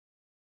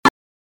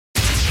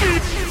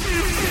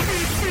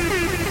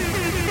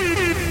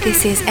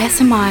This is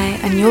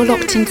SMI and you're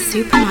locked into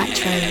Super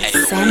Nitro.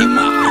 Zen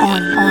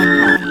on.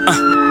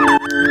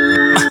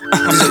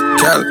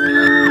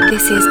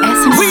 This is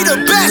SMI. We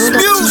the best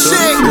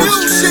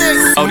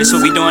music. Oh, this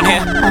what we doing here?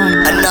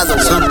 Another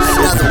one.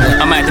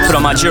 I might have to put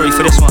on my jury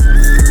for this one.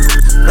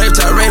 Rave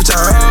talk,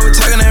 oh, we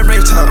talking that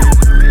rave talk.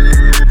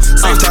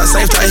 Safe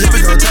talk, here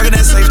we go, talking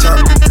that safe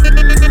talk.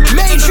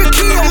 Major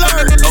key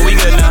alert. Oh, we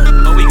good now.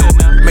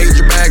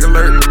 Major bag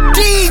alert.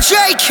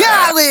 DJ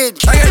Khaled.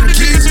 I got the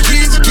keys.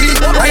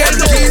 I got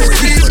the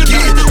keys.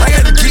 I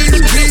got the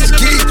keys.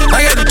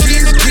 I got the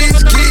keys.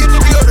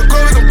 We go to go,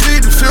 we gon'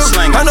 plead the field.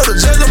 I know the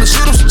judge, I'ma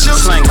shoot him some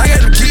chips. I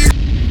got the keys.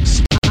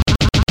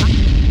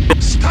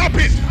 Stop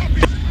it,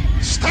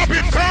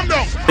 calm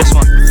down. This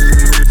one.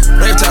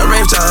 Rave talk,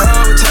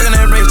 oh, we talking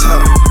that rave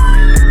talk.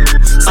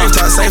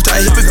 Safe talk,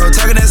 here we go,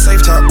 talking that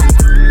safe talk.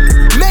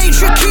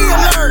 Major key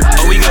alert.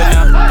 Oh, we good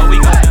now.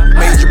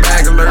 Major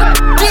bag alert.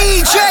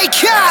 DJ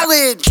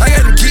Khaled. I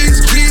got the keys.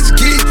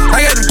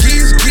 I got the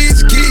keys.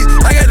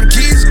 I got the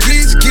keys.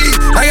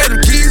 I got the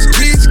keys.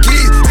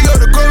 We go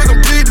to go, we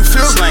gon' plead the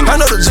field. I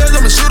know the judge,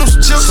 I'ma shoot him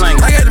some chips. I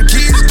got the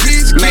keys.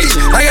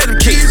 I got the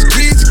keys.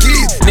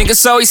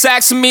 Niggas always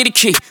asking me the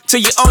key. Till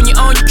you own your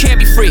own, you can't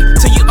be free.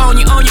 Till you own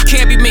your own, you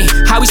can't be me.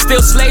 How we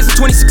still slaves in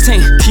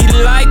 2016. Keep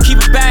the light,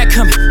 keep it bag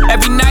coming.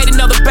 Every night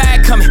another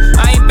bag coming.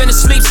 I ain't been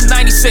asleep since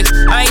 96.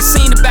 I ain't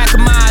seen the back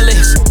of my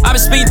eyelids. I've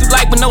been speeding through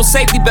life with no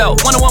safety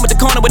belt. 101 with the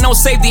corner with no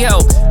safety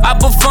help. I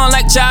put fun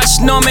like Josh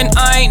Norman.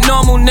 I ain't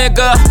normal,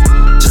 nigga.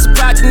 Just a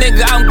project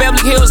nigga out in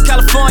Beverly Hills,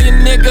 California,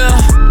 nigga.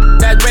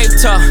 That rape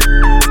talk.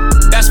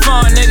 That's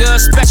fun, nigga.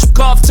 Special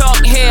golf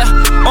talk here.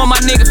 All my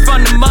niggas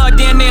from the mud,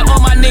 damn near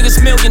all my niggas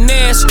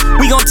millionaires.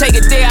 We gon' take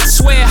it there, I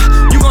swear.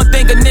 You gon'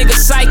 think a nigga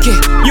psychic.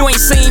 You ain't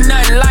seen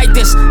nothing like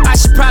this. I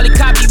should probably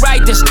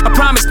copyright this. I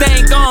promise they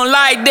ain't gon'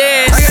 like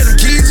this. I got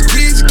the keys.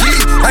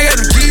 I got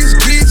the keys.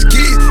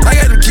 I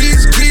got the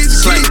keys.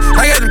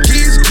 I got the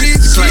keys.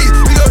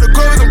 We go to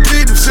court, we gon'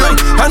 plead the field.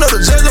 I know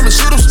the judge, I'ma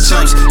shoot him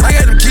some chips. I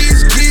got the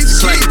keys.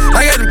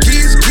 I got the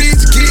keys.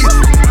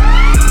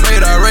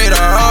 Radar,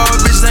 oh,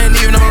 bitches ain't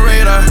even on my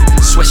radar.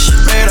 Swish.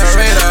 Radar,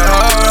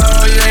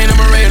 oh, you ain't on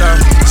my radar.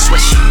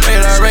 Swish.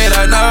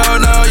 Radar,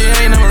 no, you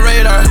ain't on my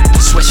radar.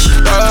 Swish.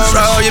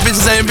 Oh, your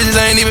bitches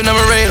ain't even on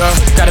my radar.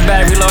 Got a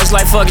battery large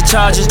like fucking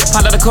charges.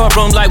 Pop out the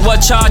courtroom like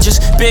what charges?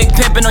 Big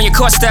pimpin' on your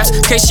court steps.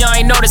 Case y'all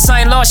ain't noticed,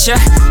 I ain't lost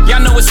yet.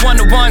 Y'all know it's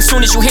 1-to-1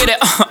 soon as you hear that.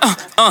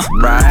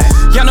 Right.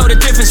 Y'all know the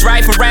difference,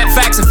 right? From rap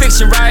facts and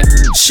fiction, right?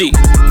 Shit.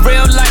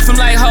 Real life, I'm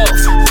like Hov.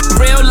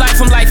 Real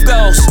life, I'm life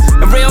goes.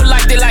 In real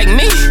life, they like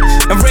me.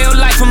 In real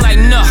life, I'm like,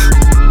 no.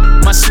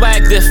 My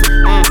swag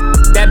different.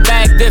 That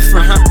bag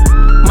different,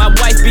 My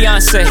wife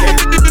Beyonce.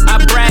 I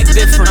brag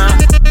different,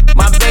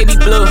 My baby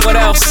blue. What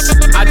else?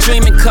 I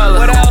dream in color.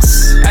 What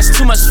else? That's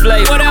too much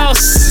flavor. What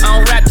else? I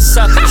don't rap the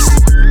suckers.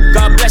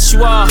 God bless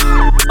you all.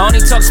 Only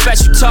talk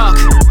special talk.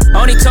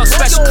 Only talk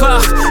special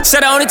clock.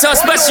 Said I only talk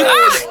special.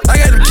 I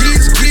got the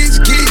keys.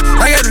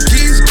 I got the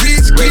keys.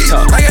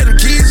 I got the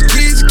keys.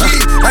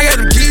 I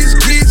got the keys.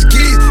 We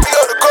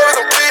go to court, we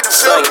gon' plead the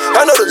field.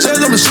 I know the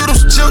judge, I'ma shoot him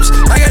some chips.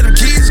 I got the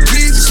keys.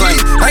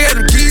 I got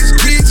the keys.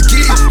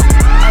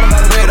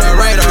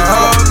 Radar,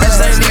 oh, bitches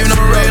ain't even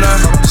on my radar.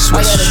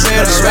 Radar,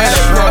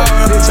 oh,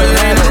 bitch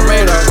ain't on my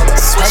radar.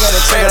 I got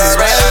a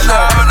radar, no,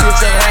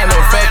 bitch ain't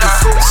no fakers.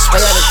 I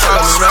got a tell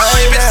me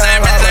right now,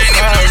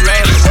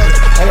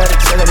 I gotta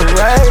tell me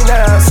right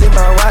now, see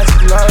my watch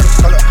is loaded.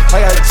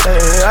 I gotta tell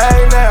me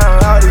right now,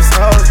 all these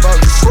hoes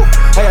bogus.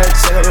 I gotta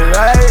tell me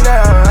right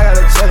now, I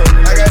gotta tell me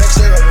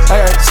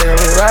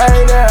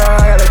right now,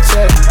 I gotta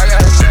tell me.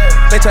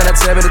 They tryna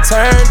tell me to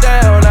turn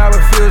down, I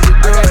refuse to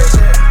do it.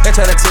 They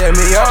tryna tell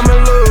me I'ma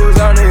lose,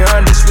 I'm the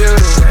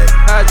undisputed.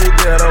 I just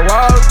did a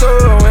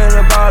walkthrough and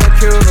about a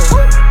Cuban.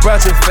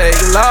 Bunch of fake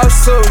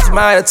lawsuits,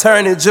 my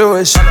attorney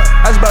Jewish.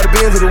 I just bought a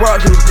Benz with a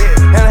walkthrough,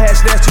 and I had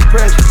snatched you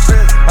present.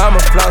 I'm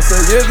a floss so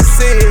you can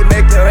see it,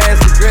 make your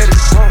ass regret it.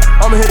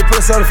 I'ma hit the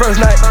pussy on the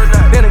first night,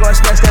 then I'm gonna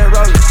snatch that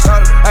roller.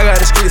 I got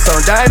the streets on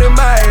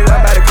dynamite,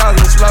 I'm about to cause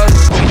an explosion.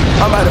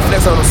 I'm about to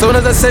flex on them soon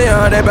as I see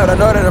them, they better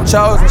know that I'm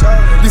chosen.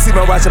 You see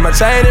my watch and my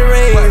chain and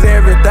rings,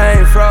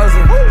 everything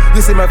frozen.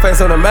 You see my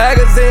face on the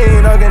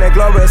magazine, I'm getting that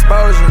global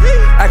exposure.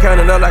 I count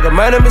it up like a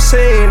money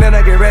machine, then I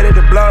get ready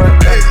to blow it.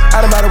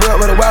 I done bought a whip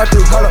with a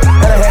walkthrough, hold up,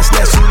 and I had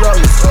snatched you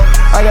rolling.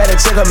 I got a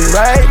chick on me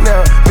right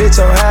now, bitch,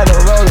 I'm high, no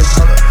rolling.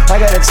 I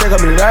got a chick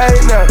on me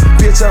right now,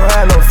 bitch, I'm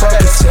high, no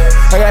focus.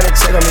 I got a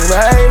chick on me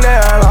right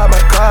now, all my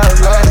cars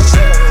loaded.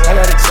 I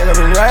got a chick on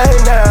me right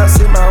now,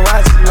 see my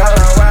watch is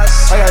loaded.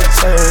 I got a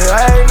chick on me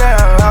right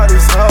now, all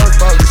these hoes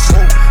focus.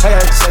 I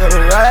got a chick on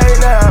me right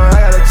now,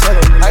 I got a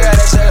chick on me. I got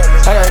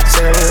a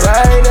chick on me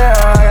right now,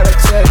 I got a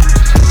chick.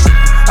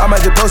 I might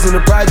just post in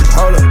the project,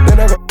 hold up,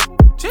 then I go.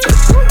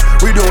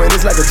 We doing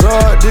this like a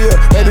drug deal,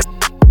 baby.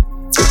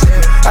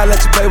 I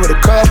let you play with a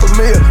couple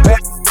meal.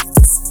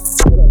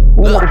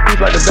 We want to speak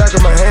like the back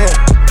of my hand.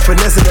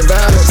 Finessing the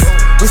violence.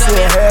 We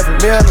seeing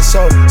 $500,000 or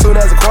so. Soon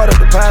as a quarter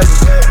deposit.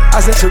 I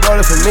sent you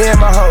rolling for me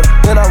and my hoe.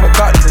 Then I went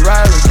caught the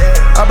Ferrari.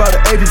 I bought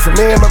an AP for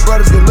me and my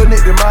brothers, get little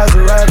Nick the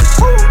Maserati.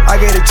 I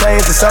gave a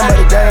change to some of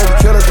the gang, the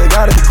killers, they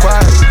gotta be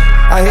quiet.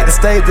 I hit the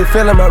stage, they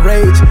feeling my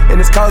rage, and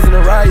it's causing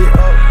a riot.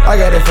 I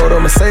got that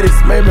photo, Mercedes,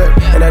 Maybach,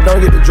 and I don't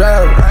get to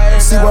drive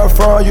it. See where I'm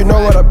from, you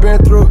know what I've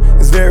been through,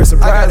 it's very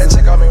surprising.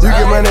 You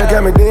get money and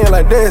got me doing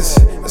like this,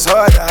 it's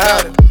hard to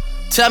hide it.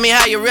 Tell me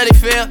how you really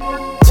feel,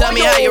 tell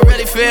me how you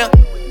really feel.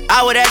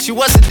 I would ask you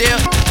what's the deal,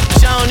 but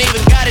you don't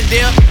even got a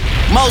deal.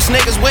 Most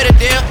niggas with a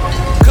deal,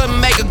 couldn't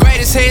make a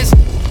greatest hits.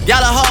 Y'all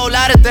a whole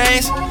lot of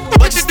things,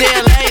 but you still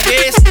ain't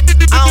this.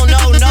 I don't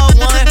know no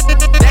one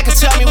that can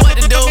tell me what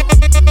to do.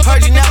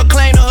 Heard you never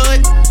claimed the hood,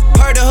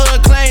 heard the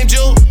hood claimed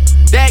you.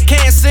 That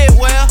can't sit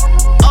well,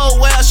 oh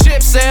well,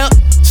 ship sail.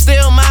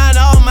 Still mine,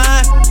 all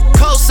mine,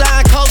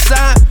 cosign,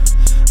 cosign.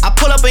 I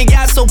pull up and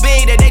got so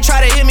big that they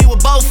try to hit me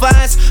with both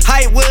fines.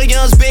 Hype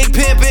Williams, Big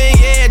Pimpin',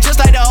 yeah,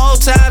 just like the old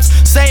times.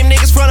 Same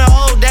niggas from the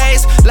old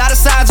days, lot of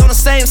sides on the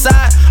same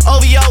side.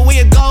 OVO, we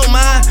a gold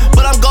mine,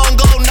 but I'm gon'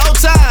 go no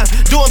time.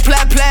 Doing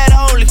plat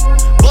only,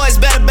 boys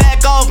better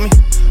back off me.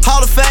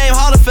 Hall of Fame,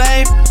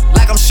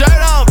 like I'm shirt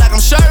off, like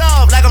I'm shirt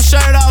off, like I'm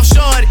shirt off,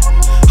 shorty.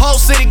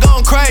 Whole city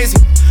going crazy,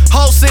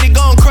 whole city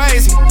going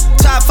crazy.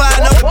 Top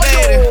 5, no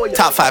debating.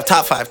 Top 5.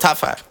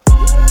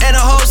 And the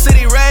whole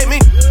city rate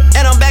me,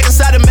 and I'm back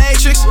inside the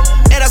matrix.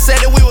 And I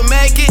said that we would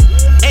make it.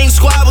 Ain't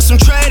squad with some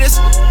traders,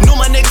 knew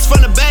my niggas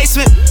from the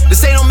basement. This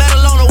ain't no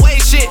metal on the way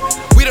shit,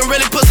 we done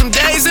really put some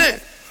days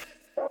in.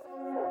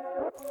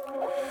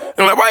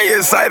 I'm like, why you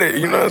excited?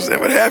 You know what I'm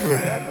saying? What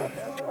happened?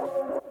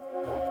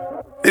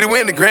 Did he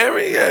win the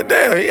Grammy? Yeah,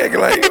 damn, he acting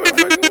like he was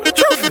fucking a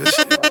trophy and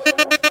shit.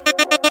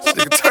 This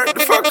nigga turned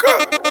the fuck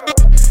up.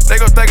 They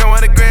gon' think I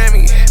won a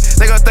Grammy.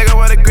 They gon' think I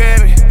won a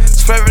Grammy.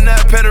 Swerving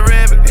out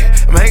panoramic.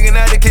 I'm hanging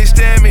out, they can't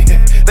stand me.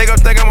 They gon'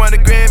 think I won a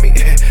Grammy.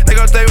 They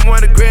gon' think I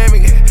won a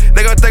Grammy.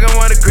 They gon' think I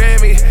won a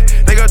Grammy.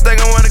 They gon'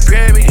 think I won a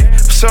Grammy. I'm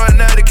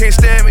showing out, they can't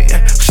stand me.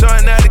 I'm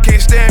showing out, they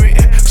can't stand me.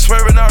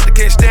 Swerving off, they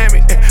can't stand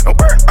me. I'm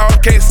work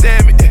off, can't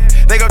stand me.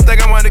 They gon'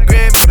 think I won a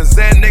Grammy. The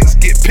Zan niggas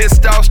get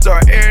pissed off,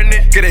 start airing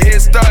it. Get a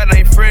head start,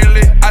 ain't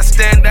friendly. I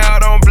stand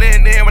out, don't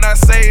blend in. When I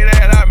say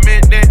that, I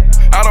meant it.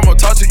 I don't want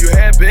to talk to you,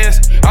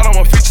 have-beens. I don't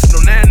want features, no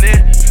nothing.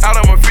 I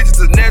don't want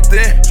features to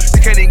nothing. You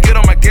can't even get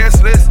on my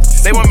guest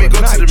list. They want me to go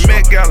to the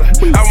Met Gala.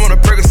 I want a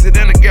Percocet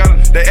in the gala.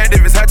 The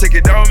activists, I take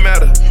it, don't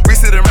matter. We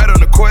sitting right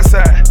on the court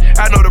side.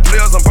 I know the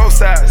players on both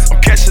sides.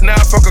 I'm cashing out,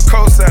 fuck a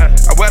cosign.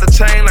 I wear the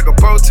chain like a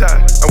bow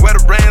tie. I wear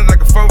the rings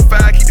like a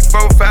 4-5. Keep the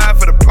 4-5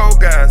 for the pole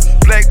guys.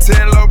 Black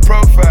 10, low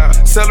profile.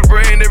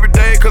 Celebrating every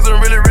day, cause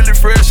I'm really, really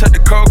fresh at the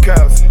coke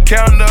house.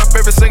 Counting up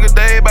every single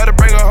day, about to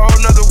bring a whole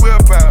nother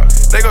whip out.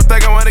 They gon'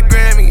 think I want a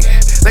Grammy.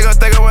 They gon'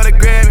 think I want a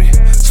Grammy.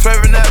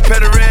 Swerving out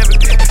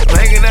panoramic. I'm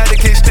hanging out, they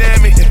can't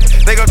stand me.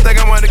 They gon' think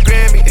I want a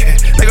Grammy.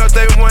 They gon'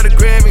 think I want a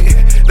Grammy.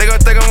 They gon'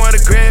 think I want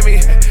a Grammy.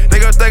 They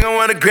gon' think I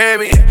want a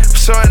Grammy. I'm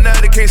showing out,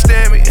 they can't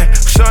stand me. I'm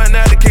showing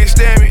out, they can't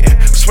stand me.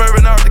 I'm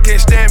swerving off, they can't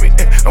stand me.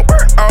 I'm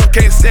work off,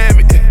 can't stand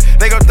me.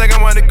 They gon' think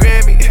I want a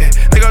Grammy.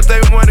 They gon'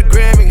 think I want a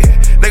Grammy.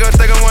 They gon'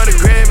 think I want a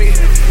Grammy.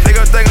 They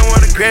gon' think I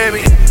want a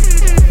Grammy.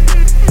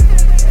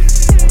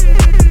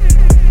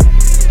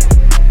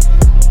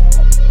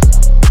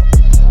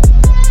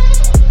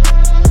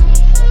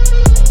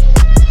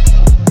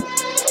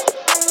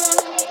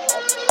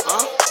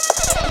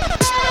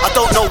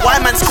 Why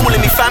man's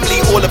calling me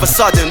family all of a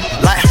sudden?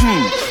 Like,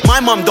 my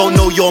mum don't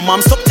know your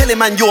mum. Stop telling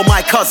man you're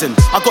my cousin.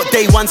 I got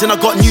day ones and I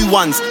got new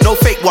ones. No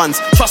fake ones,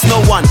 trust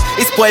no one.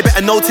 This boy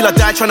better know till I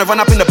die, trying to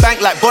run up in the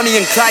bank like Bonnie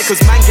and Clyde. Cause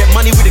man get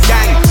money with the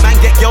gang, man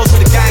get girls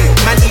with the gang,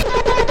 man eat.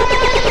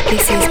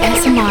 This is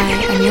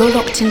SMI and you're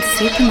locked into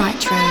Super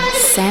Nitro.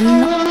 Sen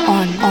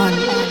on.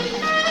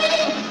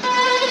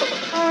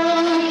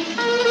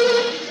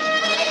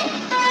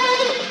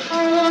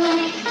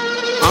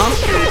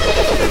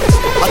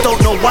 I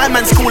don't know why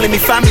man's calling me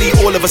family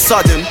all of a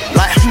sudden.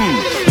 Like,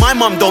 my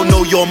mum don't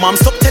know your mum.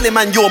 Stop telling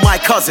man you're my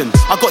cousin.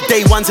 I got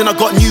day ones and I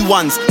got new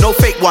ones. No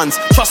fake ones,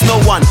 trust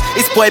no one.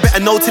 This boy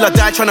better know till I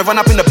die, trying to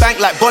run up in the bank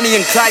like Bonnie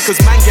and Clyde. Cause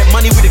man get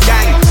money with the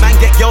gang, man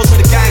get girls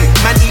with the gang,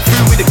 man eat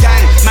food with the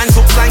gang, man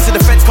talk slang so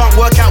the feds can't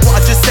work out what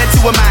I just said to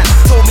a man.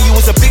 Told me you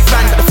was a big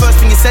fan, but the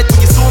first thing you said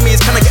when you saw me is,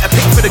 can I get a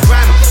pic for the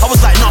gram? I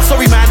was like, nah,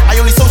 sorry man, I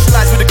only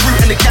socialise with the crew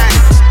and the gang.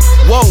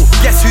 Whoa,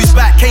 guess who's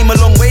back? Came a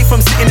long way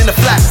from sitting in the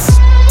flats.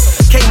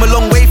 Came a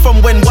long way from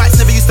when whites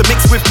never used to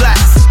mix with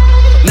blacks.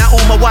 Now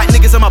all my white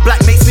niggas and my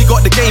black mates, we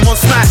got the game on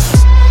smash.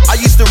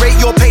 I used to rate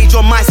your page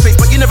on MySpace,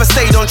 but you never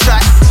stayed on track.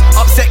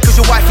 Upset cause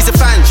your wife is a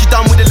fan. She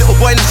done with a little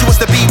boy, now she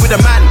wants to be with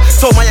a man.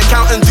 Told my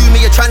accountant do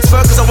me a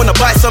transfer cause I wanna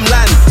buy some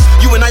land.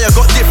 You and I have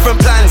got different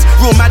plans.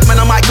 Real madman,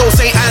 I might go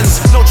St. Anne's.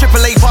 No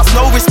AAA pass,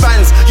 no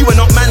wristbands. You are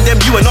not man, them,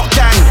 you are not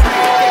gang.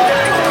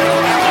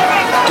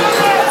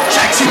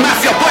 Jackson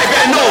Mafia, boy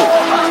better know.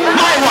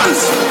 My ones,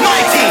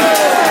 my team.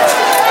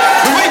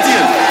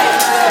 Meridian,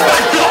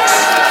 Bad Blocks,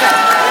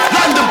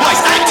 London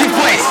boys, active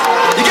boys.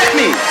 You get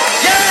me?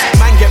 Yeah!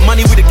 Man get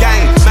money with the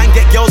gang, man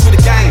get girls with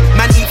the gang,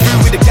 man eat food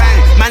with the gang,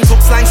 man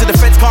talk slang so the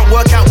feds can't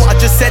work out what I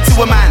just said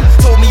to a man.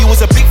 Told me you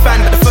was a big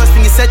fan, but the first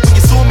thing you said when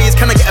you saw me is,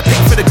 can I get a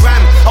pic for the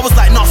gram? I was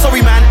like, nah, sorry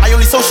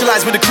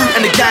socialise with the crew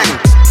and the gang.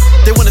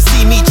 They wanna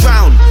see me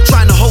drown,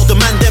 trying to hold the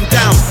man them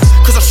down.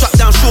 Cause I shut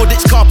down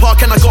Shoreditch car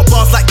park and I got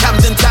bars like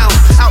Camden Town.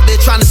 Out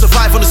there trying to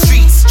survive on the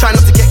streets, trying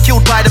not to get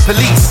killed by the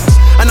police.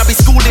 And I be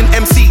schooling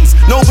MCs,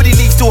 nobody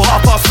leaves till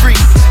 3:30.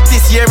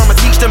 This year I'ma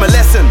teach them a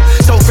lesson.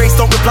 Don't Grace,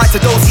 don't reply to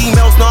those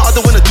emails, nah, I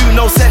don't wanna do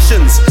no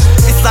sessions.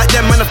 It's like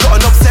them man, I've got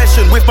an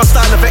obsession with my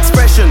style of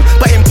expression.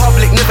 But in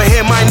public, never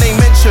hear my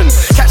name mentioned.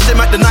 Catch them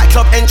at the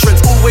nightclub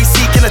entrance, always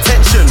seeking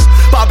attention.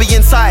 But I'll be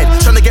inside,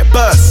 trying to get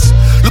burst.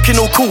 Looking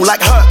all cool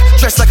like Herc,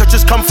 dressed like I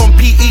just come from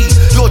PE.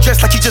 You're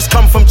dressed like you just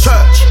come from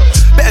church.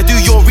 Better do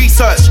your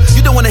research.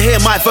 You don't wanna hear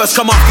my verse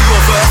come after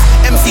your verse.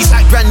 MCs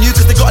act brand new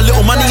cause they got a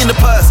little money in the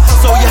purse.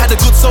 So you had a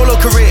good solo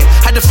career,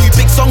 had a few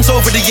big songs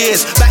over the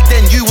years. Back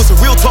then you was a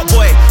real top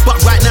boy,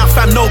 but right now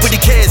fam nobody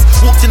cares.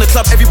 Walked in the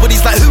club,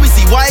 everybody's like, who is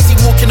he? Why is he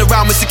walking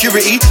around with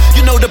security?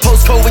 You know the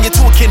postcode when you're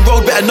talking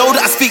road, better know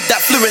that I speak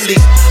that fluently.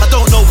 I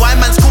don't know why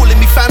man's calling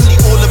me family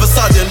all of a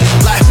sudden.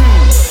 Like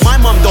my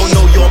mum don't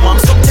know your mum,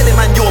 stop telling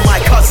man you're my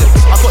cousin.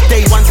 I got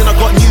day ones and I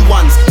got new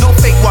ones, no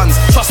fake ones,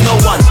 trust no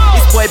one.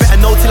 This boy better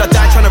know till I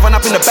die, trying to run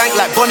up in the bank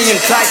like Bonnie and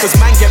Clyde. Cause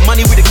man get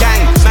money with the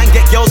gang, man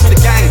get girls with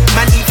the gang,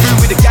 man eat food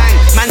with the gang.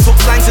 Man talk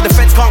slang so the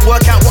feds can't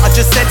work out what I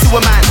just said to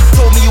a man.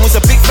 Told me you was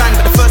a big fan,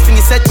 but the first thing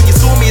you said when you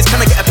saw me is can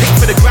I get a pic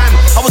for the gram?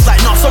 I was like,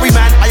 nah, sorry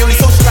man, I only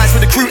socialise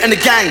with the crew and the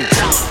gang.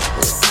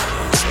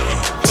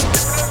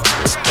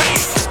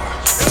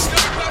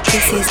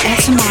 This is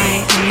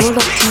SMI and you're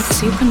locked into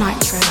Super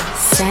Nitro.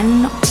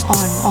 Zen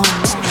on.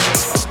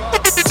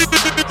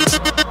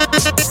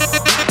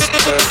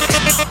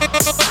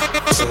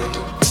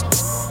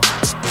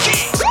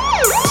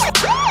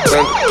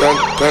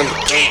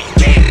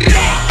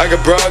 I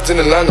got broads in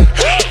Atlanta,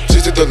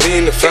 just to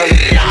lean the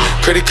family.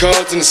 Credit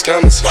cards in the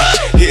scammers,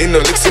 hitting the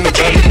licks in the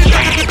van.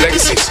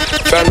 Legacies,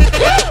 family,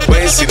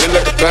 wait and see, look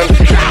like a panda.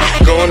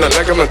 Going out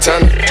like a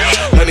Montana,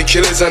 honey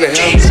killers on the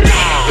helmets.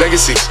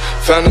 Legacies,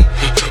 family,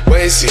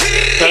 wait and see,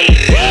 family.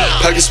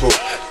 Pockets full,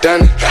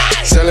 Danny,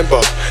 selling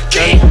ball,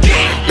 candy.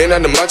 Man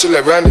on the macho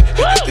like Randy,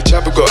 the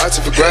chopper go out to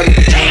for granted.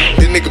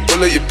 This nigga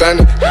pull up your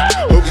bandit,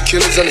 hope you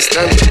killers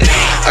understand it.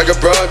 I got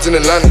broads in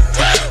Atlanta,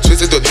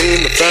 twisted to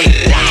lean the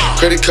family.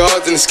 Credit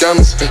cards in the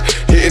scammers,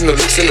 hitting the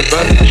licks in the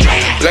van.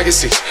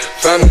 Legacies,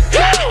 family,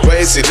 wait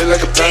and see, look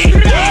like a panda.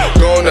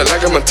 Going out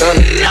like a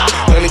Montana,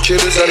 honey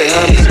killers on the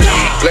hammers.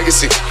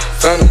 Legacies,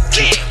 family,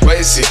 wait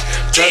and see,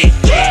 family.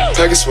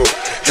 Package full,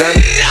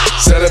 Danny,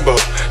 selling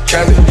ball,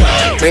 candy.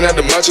 Man out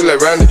the macho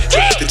like Randy,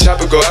 the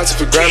chopper go out to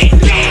for granted.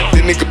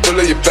 This nigga pull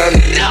up your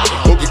bandit,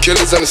 hope you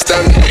killers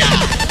understand me.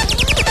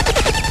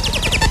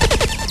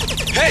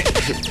 Hey!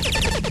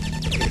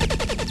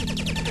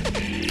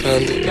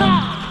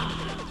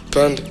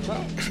 Panda.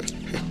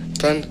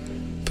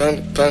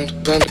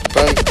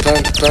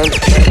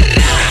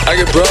 I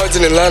get broads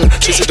in Atlanta,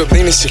 twisted up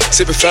lean and shit,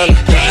 sippin' fountain.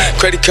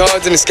 Credit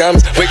cards in the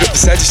scammers, wake up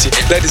beside the shit,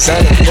 let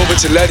designer, whole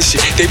bunch of lattice shit.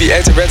 They be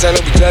acting rats, I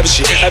don't be clever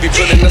shit. I be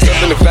pulling us up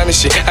in the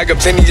finest shit. I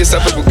got plenty of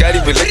stuff with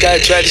Bugatti, but look how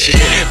I try this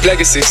shit. Black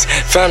is 6,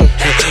 fountain,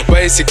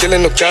 why is he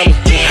killing no comma?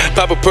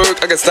 Pop a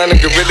perk, I got signed a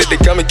gorilla, they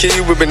come and kill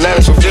you with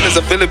bananas. For feelings,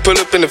 I feel it, pull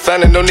up in the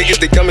fountain. No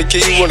niggas, they come and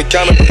kill you on the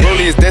counter. But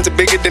Broly is dancing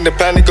bigger than the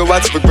pound, go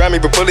out to the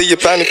Grammy, but pull it,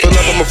 your pound, pull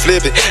up, I'ma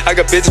flip it. I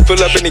got bitches,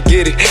 pull up and they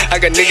get it. I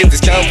got niggas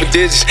that's counting for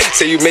digits,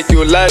 say you make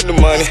you a lot of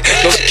money.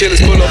 No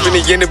killers pull up in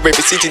the end of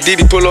baby.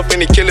 CTDD pull up in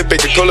the killer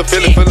baby. Cola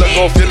fill it,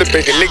 gon' fill it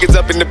baby. Niggas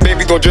up in the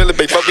baby, gon' drill it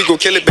baby. Fuck, we gon'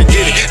 kill it baby,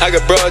 get it. I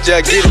got broads, yeah,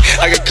 I get it.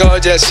 I got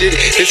cars, yeah, I shit it.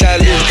 This how I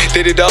live.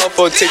 Did it all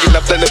for a ticket. I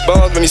play the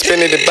bombs when he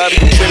spinning the Bobby,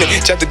 gon' spin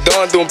it. Chop the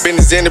dawn, doing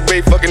business in the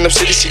break. Fucking up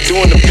shit, she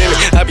doing the minute.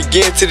 I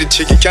begin to the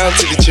chicken, count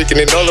to the chicken,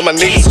 and all of my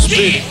niggas will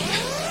split it.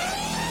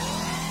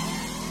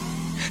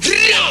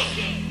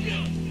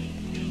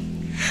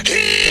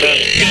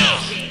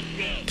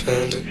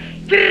 Panda.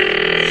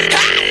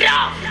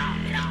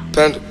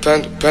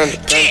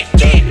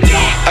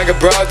 I got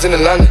broads in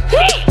Atlanta,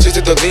 just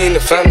to lean the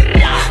family.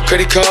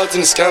 Credit cards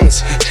in the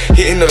scammers,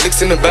 hitting the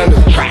licks in the bundle.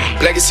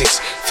 Legacies,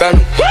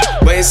 family,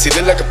 wait and see,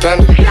 look like a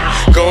panda.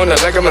 Going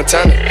out like a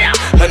Montana,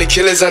 honey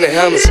killers on the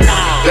hammers.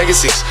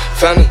 Legacies,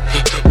 family,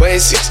 wait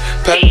and see,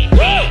 family.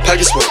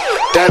 Pockets full,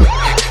 Danny,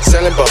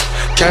 selling ball,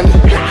 candy.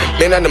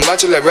 Man on the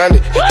macho like Randy,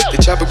 the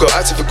chopper go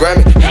out to for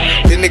Grammy.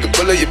 This nigga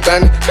pull up your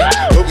bandit,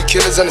 hope you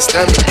killers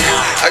understand me.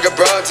 I got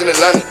broads in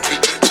Atlanta,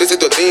 twisted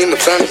to lean the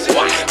family.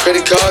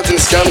 Credit cards in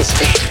the scammers,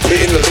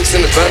 hitting the licks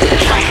in the van.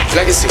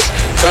 Legacies,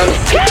 family,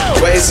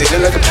 wait and see,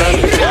 look like a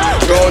panda.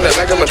 Going out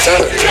like a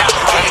Montana,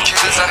 honey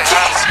killers on the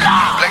house.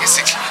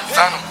 Legacies,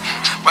 family,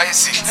 wait and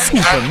see,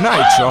 family.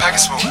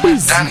 Package full,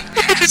 Danny,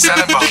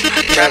 selling ball,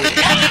 candy.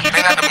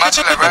 Man out the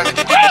macho like Randy,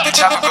 the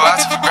chopper go out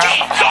to for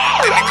Grammy.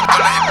 This nigga pull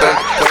up your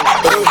bandit.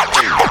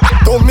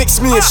 Don't mix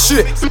me and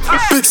shit,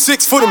 big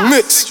 6 for the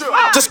mix.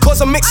 Just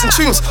cause I'm mixing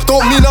tunes,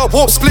 don't mean I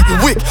won't split your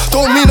wig.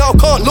 Don't mean I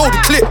can't load the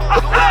clip,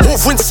 or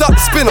rinse out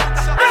the spinner.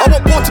 I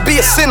want born to be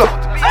a sinner,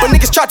 but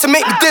niggas tried to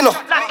make me dinner.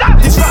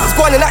 These rappers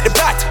grinding at the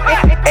back,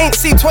 Ain't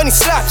seen 20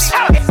 slaps,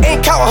 ain't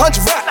count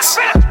 100 racks,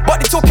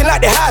 but they talking like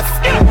they have.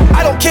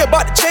 I don't care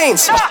about the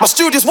chains, my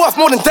studio's worth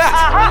more than that.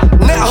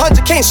 Net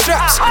 100k in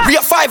straps, we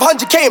up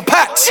 500k in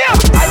packs.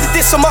 I did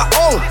this on my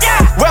own,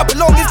 where I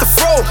belong is the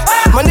throne.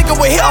 My nigga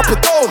will hit up a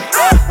dome,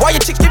 why your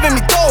chicks giving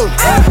me dome?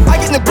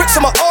 I get the bricks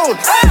on my own,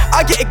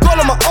 I get it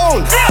gone on my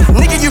own.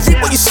 Nigga, you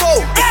reap what you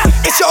sow,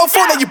 it's your own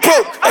fault that you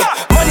broke.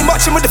 Money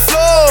marching with the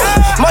flow,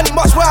 money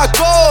march where I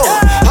go.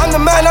 I'm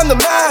the man,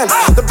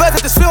 the birds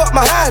that just fill up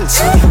my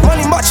hands.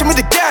 Money marching with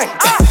the gang,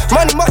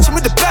 money marching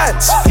with the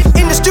bands.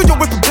 In the studio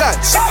with the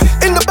plans,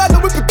 in the band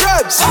with the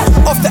grabs.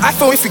 Off the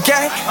iPhone if we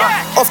gang,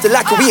 off the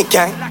lacquer we ain't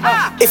gang.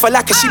 If I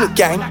like her, she me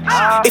gang.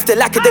 If they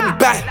like her, then we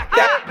bang.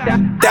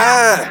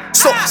 Damn,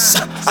 sauce,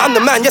 I'm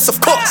the man, yes of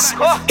course.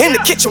 In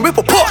the kitchen with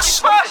a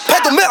Porsche,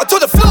 pedal metal to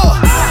the floor.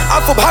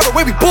 I'm from Harrow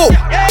where we bought.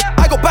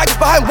 I got baggers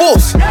behind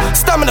walls,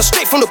 stamina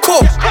straight from the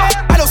core.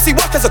 I don't see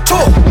work as a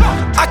tour,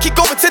 I keep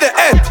going to the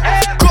end.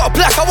 Got a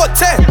black, I want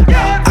 10,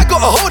 I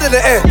got a hold of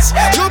the ends.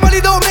 Your money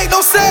don't make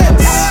no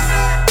sense.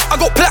 I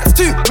got plaques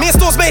too, me and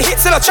stores made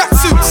hits in our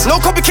tracksuits. No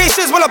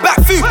complications when I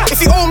back food, if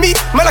you owe me,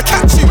 man I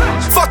catch you.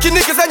 Fuck your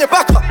niggas and your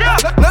back up,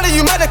 none of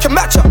you man that can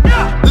match up.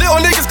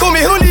 Little niggas call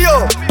me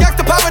Julio,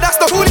 gangsta power that's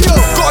the Julio.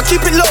 Gotta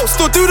keep it low,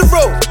 still do the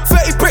roll.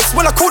 30 bricks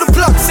when I call the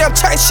plug, say I'm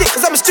chatting shit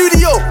cause I'm in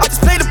studio. I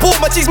just play the ball,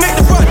 my G's make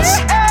the runs.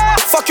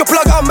 Fuck your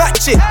plug, I'll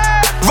match it.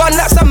 Run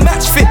laps, I'm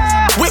match fit.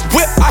 Whip,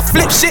 I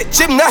flip shit,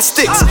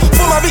 gymnastics.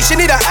 For my reach, you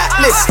need an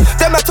atlas.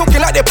 Them man talking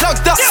like they're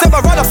plugged up. Said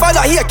my runner, find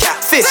out he a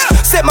catfish.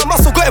 Said my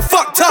muscle got him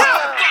fucked up.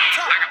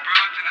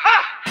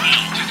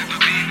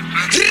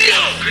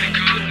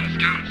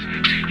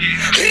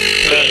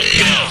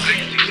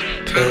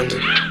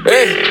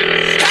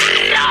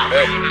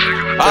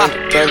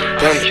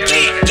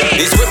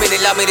 These women,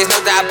 they love me, there's no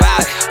doubt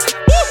about it.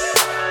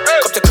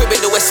 Come to crib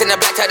in the west in the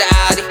back of the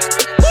Audi.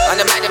 I'm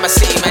the man in my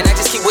city, man, I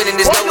just keep winning,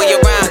 there's no way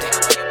around it.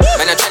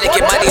 Man, I'm trying to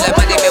get money like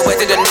my name and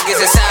whether the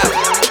niggas inside.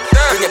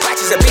 Bring it back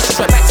to the bitches,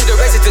 right back to the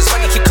residents.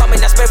 Money keep coming,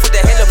 I spend for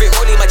the hell of it.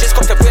 Rolling, I just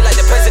come to feel like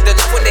the president.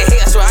 Love when they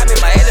hate us, so I'm in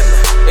my element.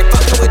 They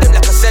fucking with them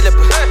like a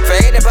celebrant. For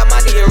ain't about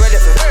money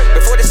irrelevant.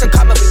 Before this sun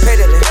come and we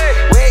peddling.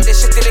 Wait, this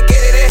shit didn't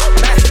get it in.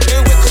 Man, do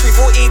it cause we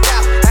 40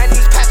 down. And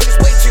these packs is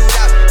way too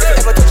loud. If you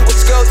ever touch what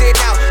these girls did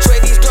now, swear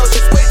these girls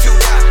just way too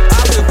down.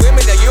 I'm with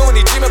women that you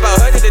only dream about.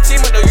 Heard of the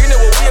team, I know you know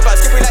what we about.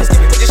 Skippy like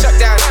Skippy, we just shut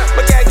down.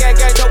 But gang,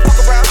 don't fuck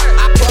around.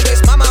 I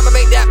promise my mama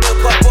make that milk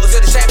pot. Bottles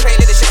of the champagne,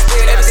 let the shit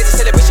spill. Every day's a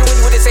celebration when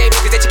you with the same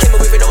niggas that you came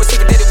away with. No one's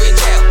even dead or in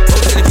jail.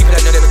 Most of the people I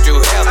know never drew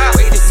hell.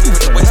 Wait, this is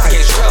moving the west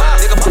against trail.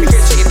 Nigga pop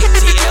your chicken, get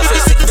TL. So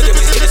it's 6 figure,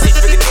 we get a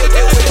 6 figure deal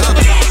with it,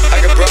 huh? I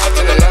got broads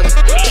in Atlanta,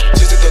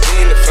 just to throw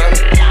in the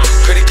family.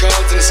 Credit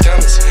cards and the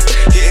scammers,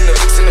 hitting the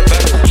licks in the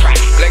van.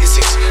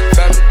 Legacies,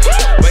 family,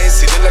 wait and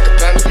see, look like a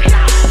panda.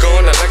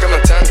 Going out like a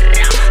Montana,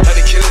 how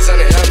the killers on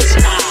the hammers.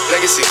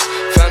 Legacies,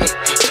 family,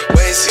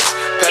 wait and see,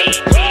 panda.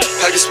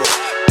 Pockets full,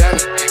 down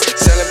it,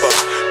 selling ball,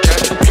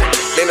 candy.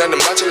 Lean on the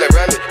macho like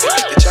Randy,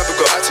 the chopper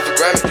go out to the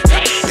Grammy.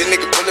 Big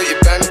nigga pull up your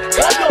bandit,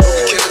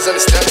 broken killers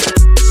understand it.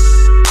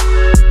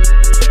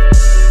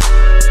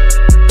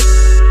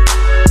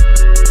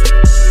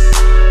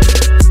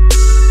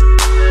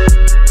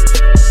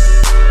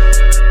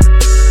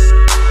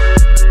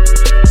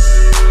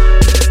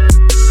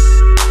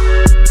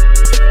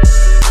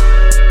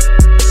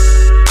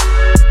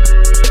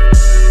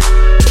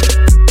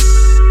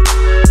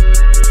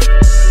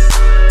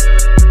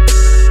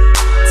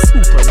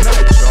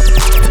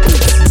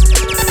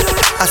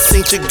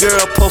 Your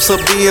girl post a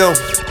BM,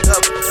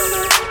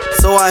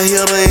 so I hit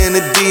her in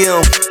the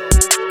DM.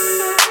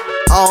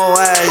 All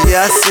eyes,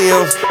 yeah, I see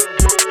him.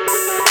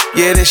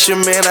 Yeah, that's your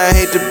man, I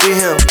hate to be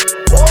him.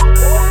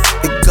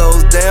 It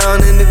goes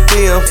down in the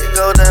DM.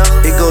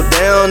 It go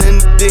down in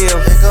the DM.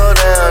 It go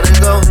down, it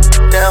go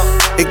down.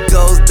 It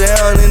goes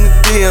down in the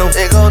DM.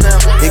 It go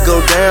down. It go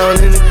down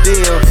in the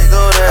DM. It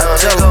go down. I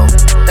tell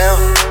down.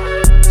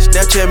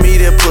 Snapchat me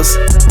that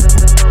pussy.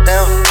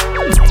 Down.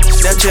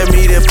 Snapchat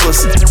me that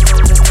pussy.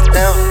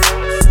 Down.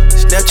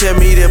 Snapchat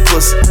me that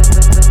pussy.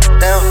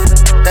 Down.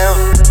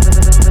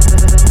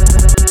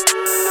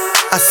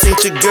 I seen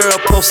your girl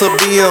post a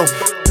BM,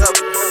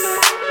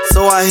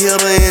 so I hit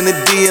her in the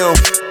DM.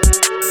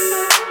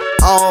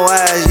 All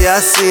eyes, yeah, I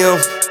see him.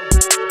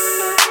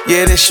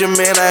 Yeah, that's your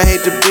man, I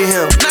hate to be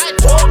him.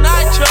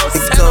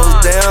 It goes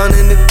down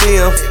in the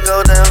DM. It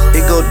go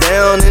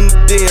down in the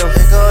DM.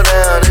 It go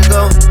down.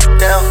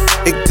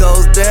 It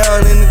goes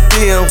down in the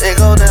DM. It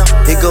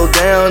go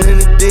down in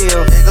the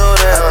DM.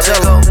 I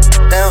tell him,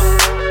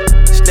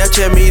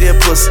 Snapchat me that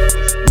pussy.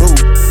 Move.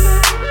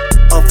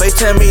 Or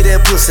FaceTime me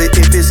that pussy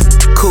if it's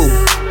cool.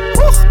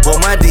 Boy,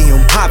 my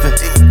DM poppin'.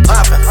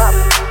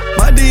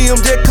 My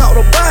DM just caught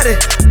a body.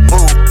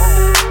 Move.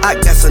 I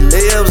got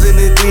celebs in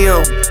the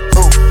DM.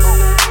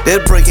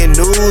 They're breaking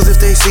news if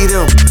they see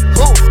them.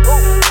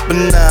 But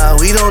nah,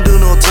 we don't do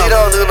no talking.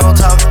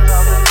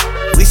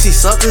 We see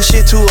sucker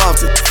shit too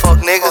often. Fuck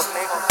nigga.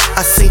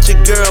 I seen your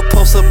girl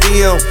post a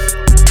BM,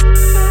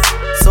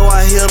 so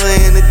I hit her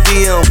in the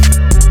DM.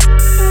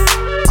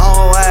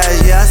 All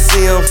eyes, yeah, I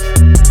see him.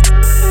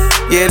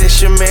 Yeah,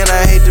 this your man,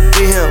 I hate to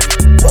be him.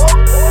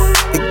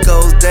 It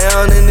goes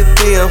down in the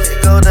DM. It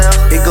go down.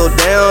 It go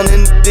down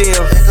in the DM.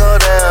 It go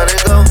down.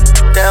 It go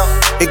down.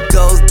 It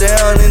goes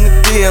down in the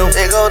DM.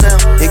 It go down.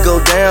 It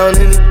go down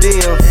in the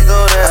DM. It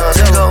go down.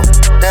 It go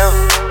down.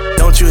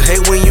 Don't you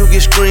hate when you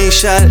get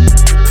screenshotted?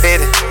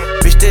 Petty.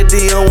 Bitch, that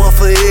DM one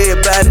for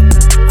everybody.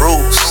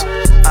 Rules.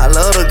 I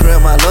love the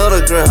gram. I love the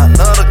gram. I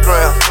love the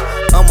gram.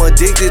 I'm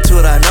addicted to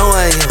it. I know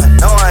I am. I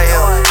know I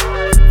am.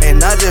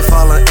 And I just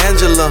follow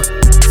Angela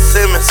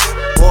Simmons.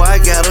 Boy, I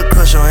got a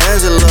crush on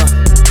Angela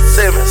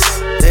Simmons.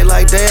 They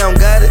like, damn,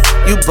 got it,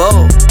 you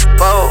bold.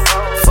 Bold.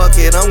 Fuck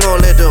it, I'm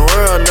gon' let the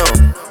world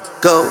know.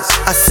 Goes.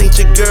 I seen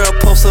your girl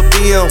post a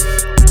BM,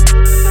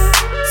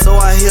 so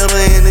I hit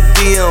her in the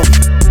DM.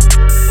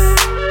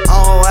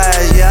 All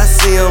eyes, yeah, I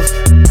see him.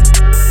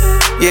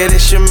 Yeah,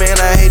 this your man,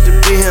 I hate to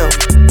be him.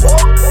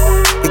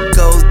 It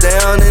goes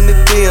down in the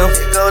DM.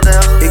 It go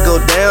down. It go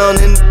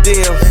down in the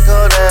DM. It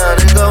go down.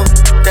 It go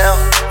down.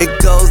 It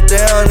goes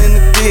down in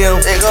the DM.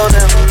 It go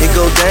down. It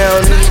go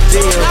down in the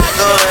DM. It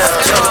go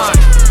down.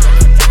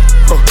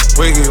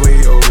 Wiggy,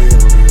 wiggy, oh, wiggy,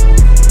 oh.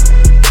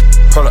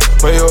 Hold up,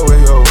 way oh,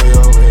 way oh, way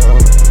oh, way oh.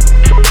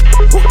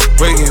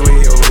 Wiggy,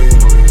 wiggy, oh, wiggy,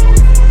 oh.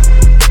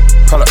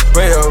 Hold up,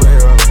 way oh, way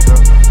oh, way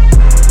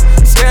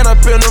oh. Stand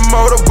up in the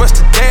motor, bust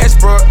the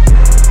dashboard.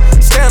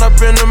 Stand up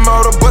in the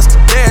motor, bust the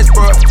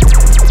dashboard.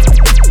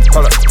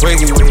 Hold up,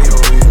 wiggy, wiggy, oh,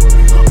 wiggy,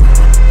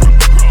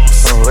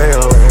 oh, way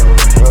oh, way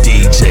oh.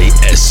 DJ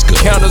Esco.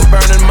 Candles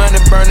burning,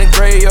 money burning,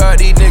 graveyard,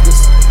 these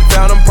niggas.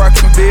 Found them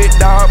parking, big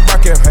dog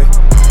barking, hey.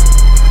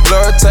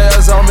 Blood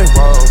tails on me,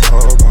 whoa,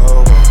 whoa,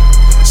 whoa,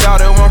 whoa.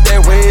 Shout it, want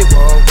that wave,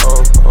 whoa,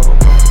 whoa, whoa.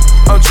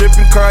 I'm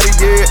dripping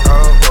Cartier,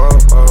 oh, whoa,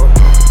 whoa.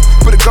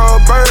 Put a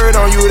gold bird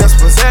on you, that's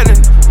presenting.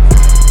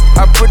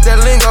 I put that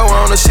lingo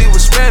on her, she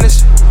was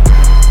Spanish.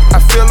 I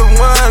fill a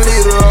 1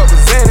 liter up with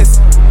Venice.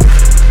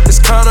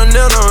 It's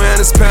continental and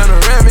it's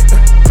panoramic.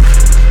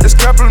 It's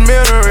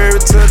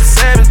complimentary to the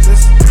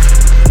sandwiches.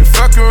 You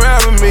fuck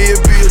around with me,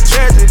 it'd be a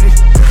tragedy.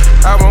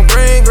 I want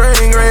green,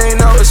 green,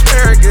 green, no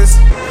asparagus.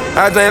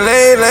 I think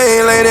lane,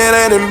 it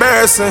ain't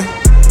embarrassing.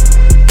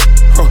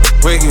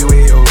 Wiggy,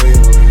 wiggy, oh,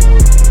 wiggy, oh, wiggy,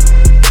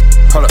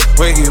 oh. Hold up,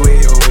 wiggy,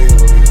 wiggy, oh, wiggy,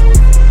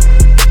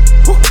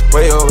 oh,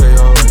 wiggy, oh, wiggy,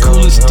 oh. The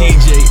coolest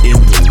DJ in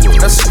the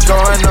world. That's she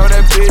going, know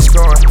that bitch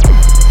going.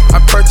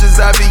 I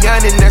purchased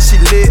Avian and now she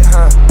lit,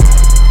 huh?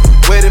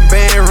 Wedding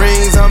band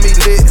rings on me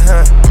lit,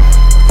 huh?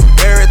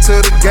 Married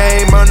to the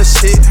game on the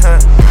shit, huh?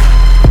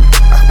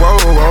 Whoa,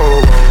 whoa,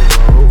 whoa,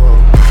 whoa, whoa.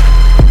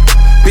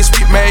 Bitch,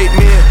 we made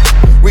men.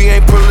 We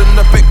ain't pulling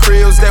up at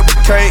cribs that we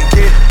can't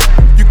get.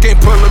 You can't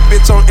pull a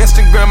bitch on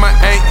Instagram, I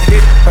ain't hit.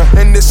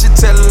 And this shit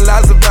tellin'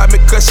 lies about me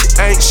cause she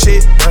ain't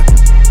shit.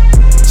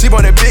 She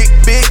want that big,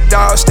 big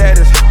dog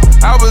status.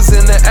 I was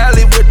in the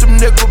alley with them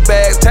nickel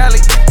bags,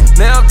 tally.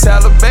 Now I'm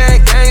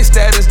Taliban gang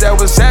status, that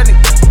was sadly.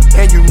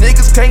 And you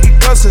niggas can't get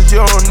close cause you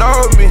don't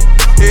know me.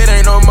 It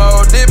ain't no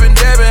more dippin',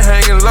 dabbin',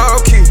 hanging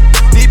low key.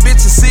 These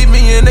bitches see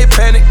me and they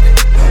panic.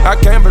 I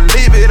can't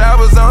believe it, I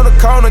was on the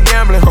corner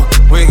gambling.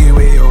 Wiggy,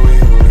 wiggy, oh, wiggy,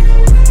 oh.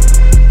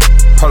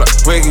 Hold up,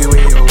 wiggy,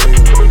 wiggy, oh,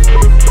 wiggy, oh.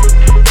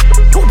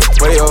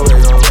 Way oh, way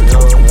oh, way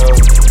oh,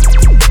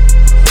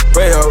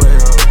 way oh, way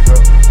oh.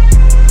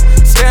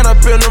 Stand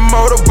up in the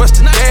motor, bust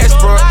the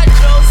dashboard.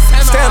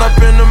 Stand up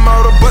in the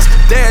motor, bust the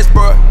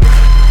dashboard.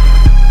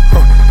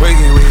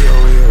 Wiggy, wiggy,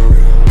 oh, wiggy, oh,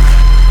 wiggy, oh.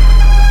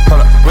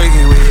 Hold up,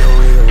 wiggy, wiggy, oh,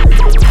 wiggy,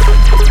 oh.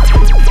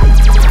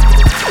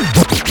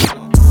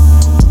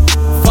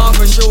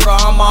 Funky shooter,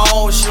 I'm my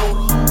own shooter.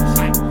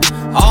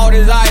 All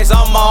this ice,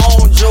 I'm my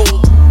own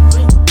jewel.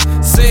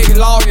 6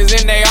 lawyers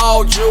and they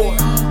all jewel.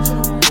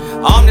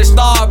 I'm the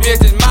star,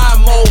 bitch, it's my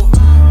move.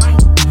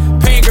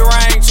 Pinky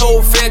ring,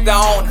 250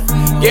 on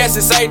it. Guess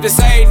it's safe to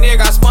say,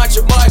 nigga, I spent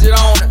your budget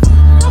on it.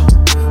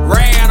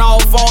 Ran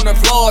off on the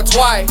floor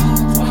twice.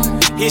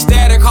 He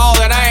steady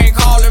calling, I ain't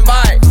calling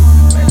back.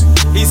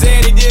 He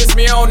said he dissed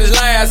me on his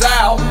last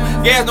album.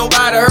 Guess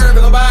nobody heard,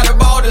 cause nobody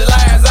bought his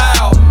last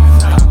album.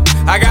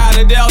 I got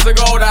a Delta,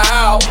 go to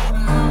house.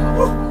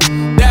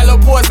 That little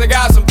pussy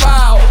got some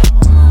power.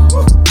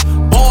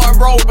 Born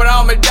broke, but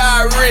I'ma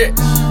die rich.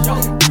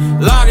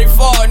 Lonnie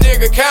for a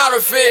nigga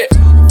counterfeit.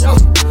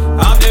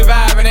 I'm just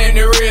vibing in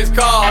the Ritz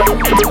card.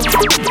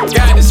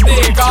 Got the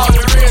stick on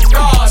the Ritz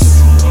card.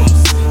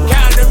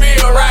 Count the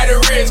meal, right the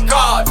Ritz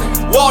card.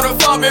 Wanna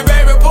fuck me,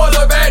 baby, pull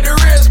up at the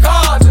Ritz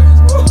card.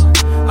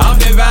 I'm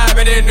just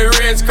vibing in the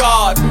Ritz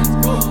card.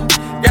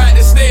 Got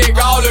the stick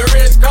on the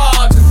Ritz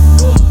card.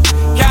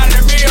 Count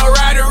the meal,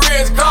 right the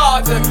Ritz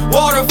card.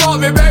 Wanna fuck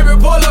me, baby,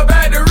 pull up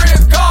at the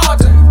Ritz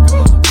card.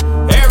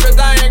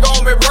 Everything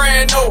gon' be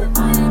brand new.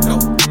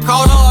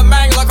 Called her a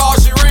mangler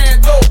cause she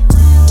ran through.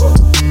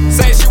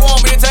 Say she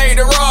want me to take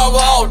the rubber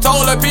off.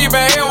 Told her people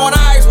here when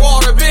ice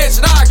water,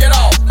 bitch, knock it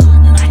off.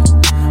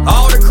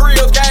 All the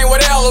cribs came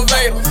with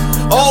elevators.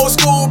 Old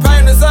school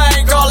paint the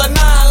same color, 9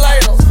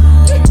 laters.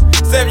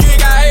 Said if you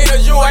ain't got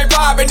haters, you ain't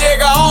poppin',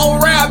 nigga.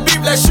 On rap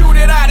beef, let's shoot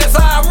it out, that's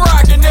how I'm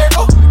rockin',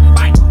 nigga.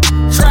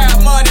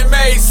 Trap money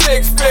made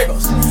 6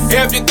 figures.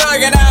 If you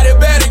thuggin' out, it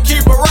better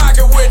keep a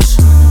rockin' with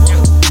you.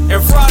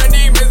 And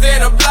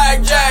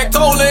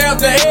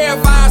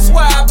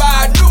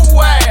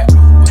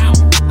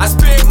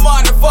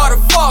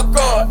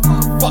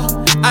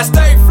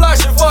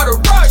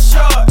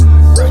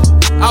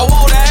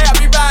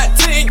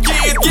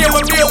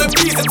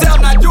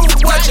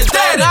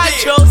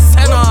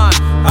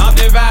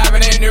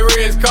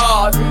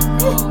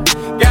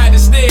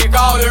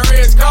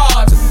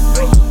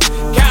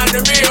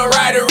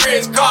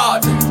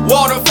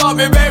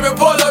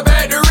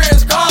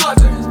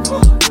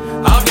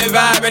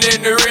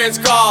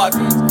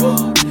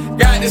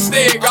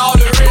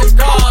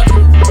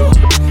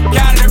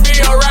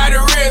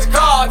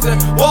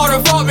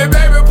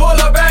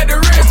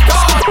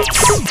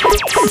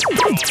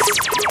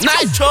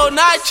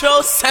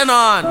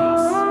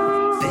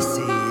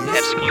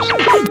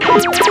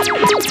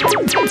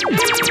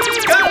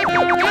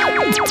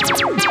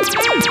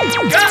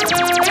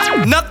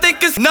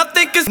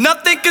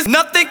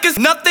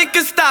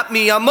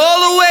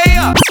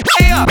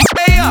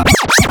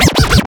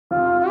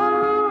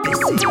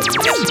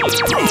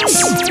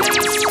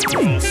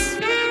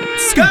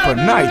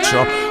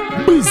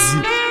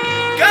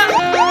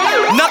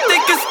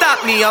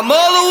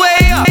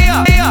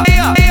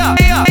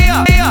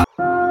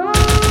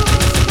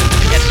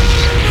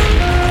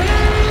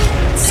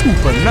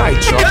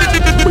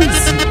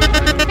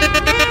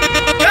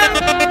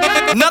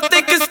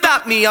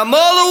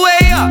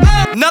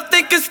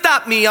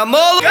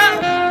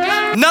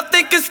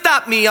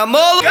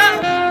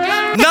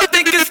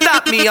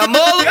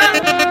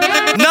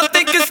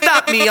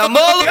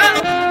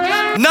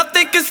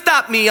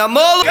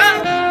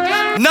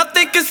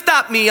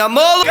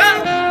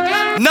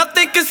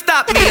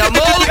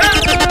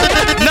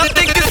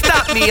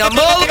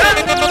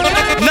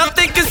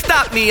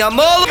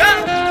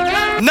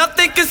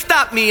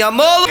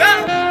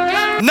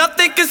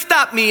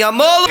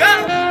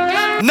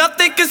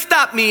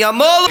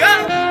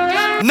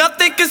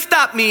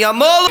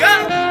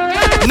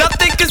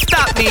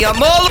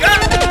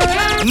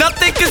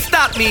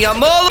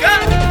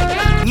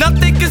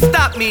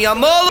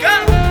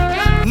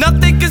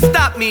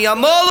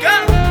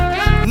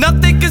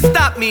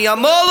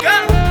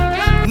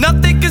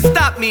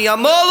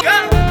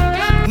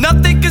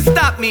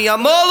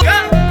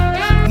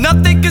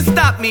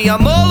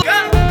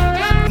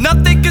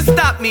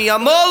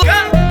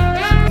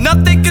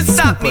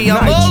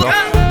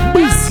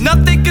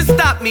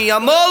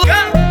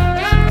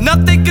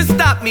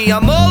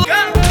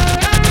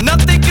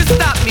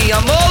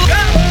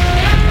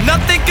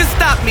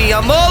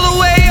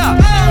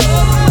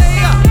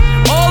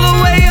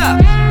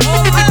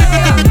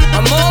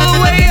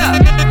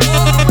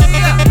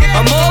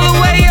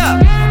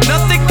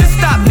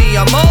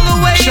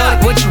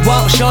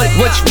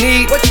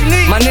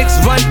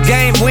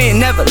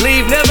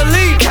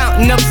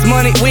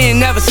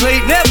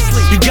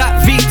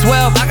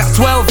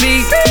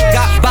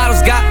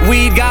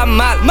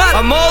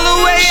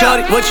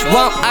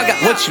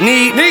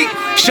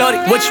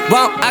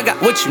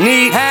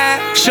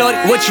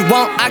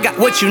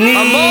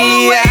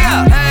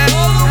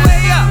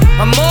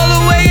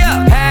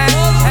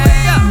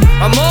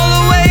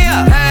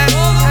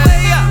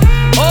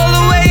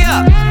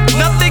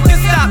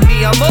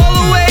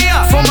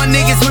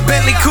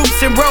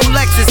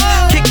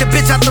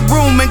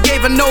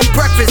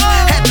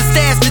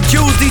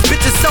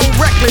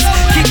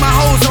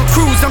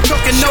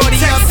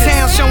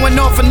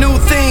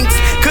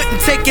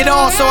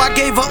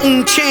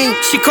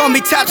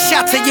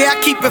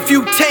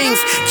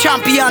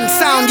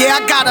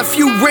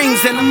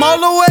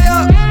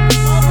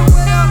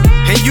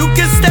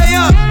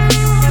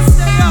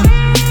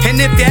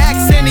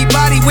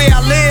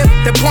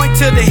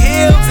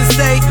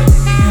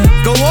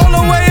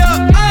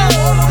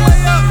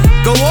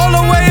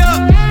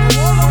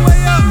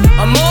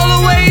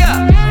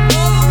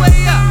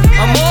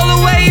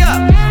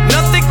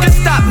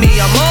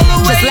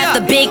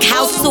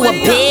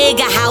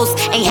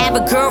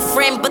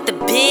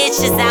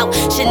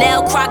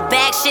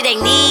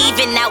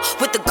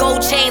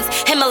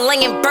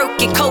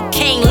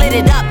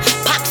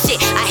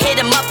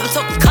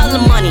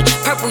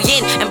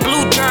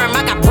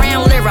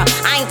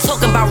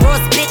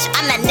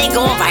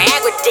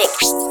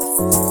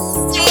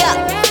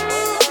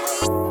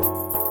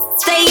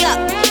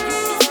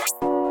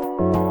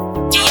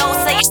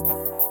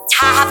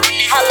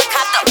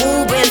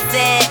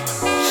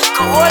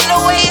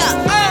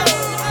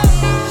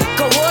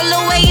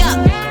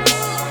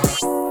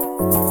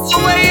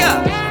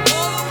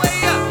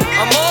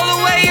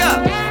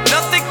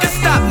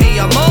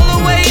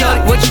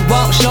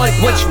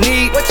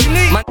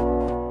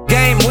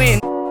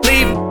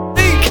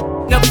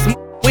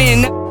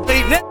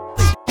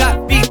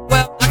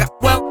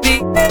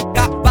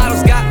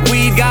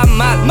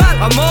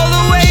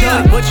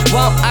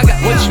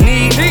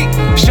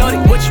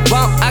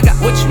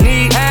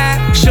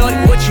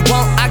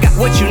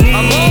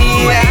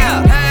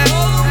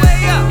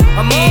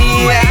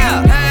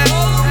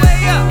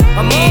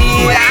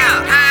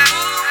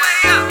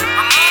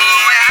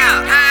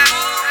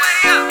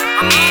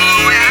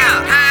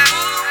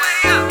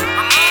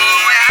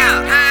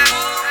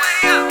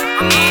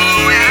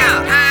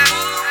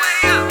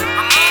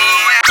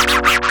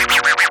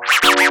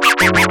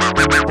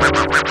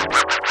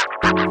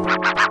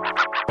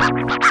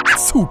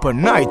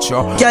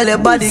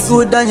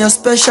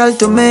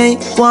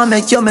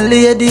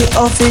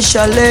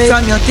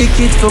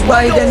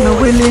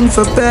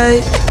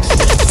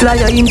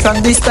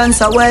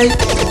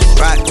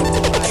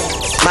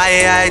My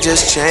AI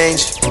just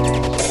changed.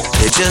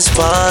 It just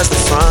buzzed the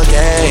front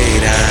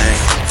gate. I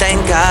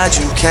thank God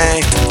you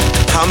came.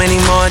 How many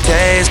more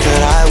days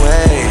could I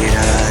wait?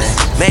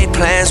 I made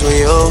plans with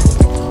you,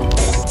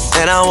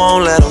 and I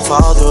won't let them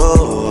fall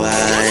through.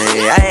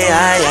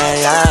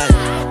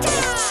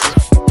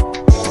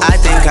 I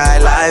think I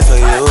lie for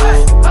you.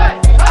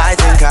 I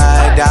think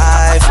I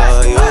die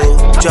for you.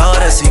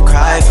 Jodeci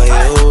cry for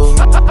you.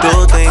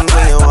 Do things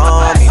when you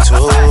want me to,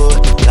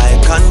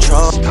 like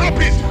control. Stop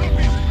it!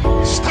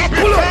 Stop it!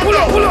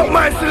 Pull up,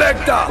 my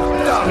selector.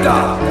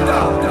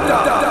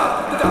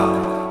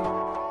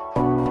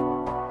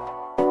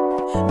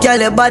 Girl,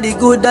 your body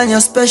good and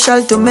you're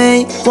special to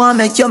me. Wanna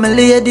make you my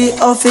lady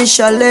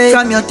officially.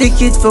 From your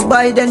ticket for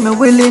buy, then me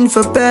willing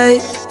for pay.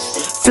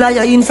 Fly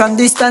you in from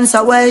distance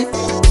away.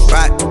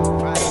 Right.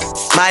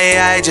 My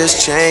AI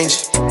just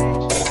changed.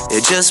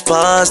 It just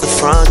buzzed the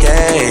front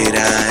gate.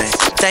 I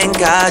thank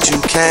God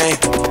you came.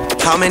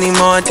 How many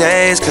more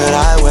days could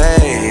I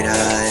wait?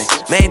 I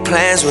made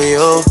plans with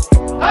you,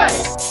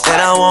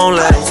 and I won't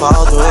let them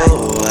fall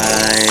through.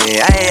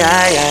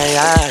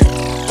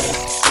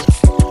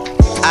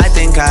 I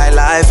think I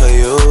lie for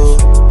you.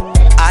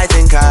 I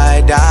think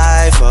I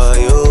die for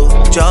you.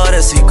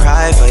 Jodeci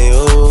cry for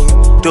you.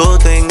 Do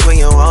things when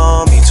you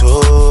want me to,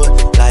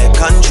 like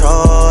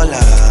controller.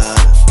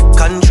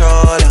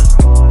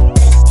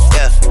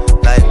 Yeah,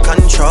 like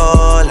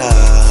controller.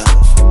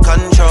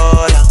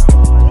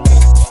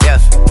 Yeah.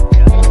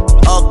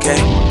 Okay,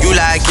 you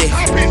like it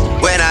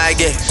when I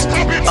get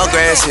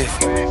aggressive.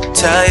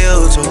 Tell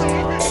you to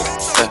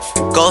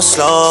go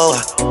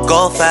slower,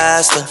 go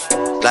faster,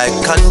 like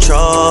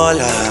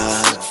controller.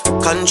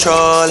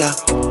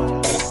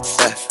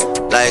 Yeah,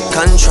 like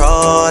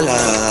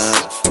controller.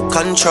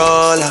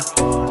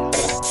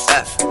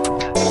 Yeah.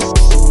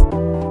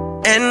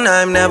 And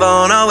I'm never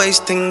on a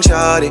wasting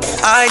shawty.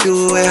 I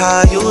do it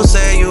how you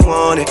say you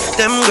want it.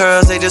 Them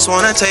girls, they just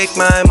wanna take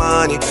my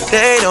money.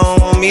 They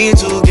don't want me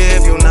to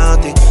give you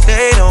nothing.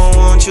 They don't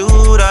want you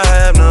to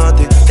have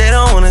nothing. They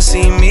don't wanna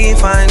see me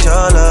find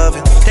your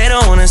loving. They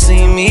don't wanna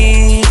see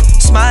me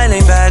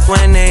smiling back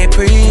when they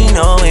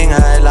knowing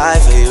I lie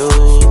for you,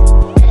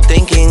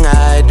 thinking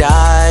I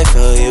die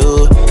for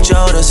you.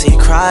 Jodeci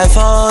cry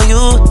for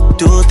you.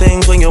 Do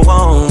things when you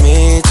want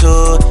me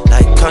to,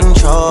 like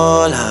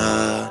controller.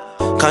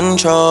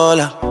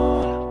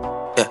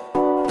 Yeah,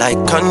 like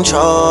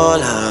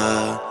controller.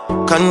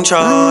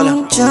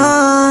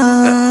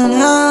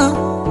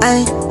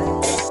 Ay,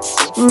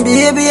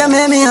 baby, you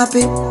make me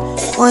happy.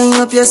 Wind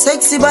up your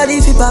sexy body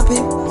if you poppy.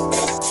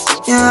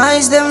 Your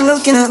eyes them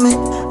looking at me,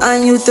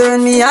 and you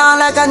turn me on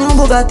like a new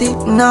Bugatti.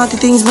 Naughty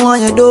things more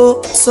you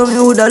do, so me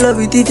woulda love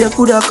it if you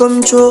coulda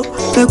come true.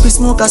 Make we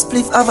smoke a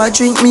spliff, have a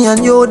drink, me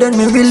and you. Then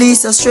me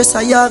release the stress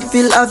I have,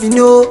 feel having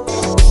you.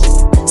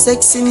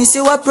 Sexiness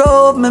you a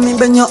probe, make me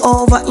bend you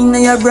over in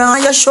your bra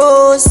and your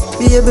shoes.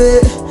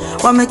 Baby,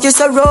 wanna make you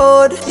so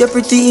road. You're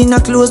pretty in a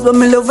clothes, but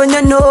me love when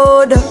you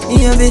know that.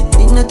 Baby,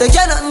 it not take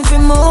you nothing to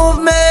move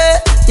me.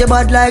 You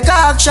bad like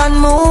action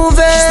movie.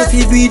 Just if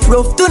you do it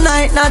rough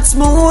tonight, not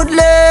smoothly.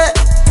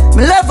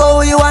 Me love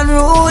how you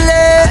unruly.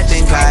 I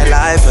think I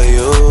lie for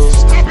you,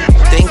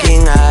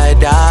 thinking I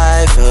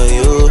die for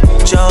you.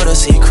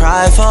 Jodeci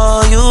cry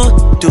for you.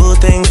 Do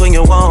things when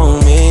you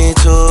want me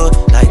to,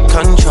 like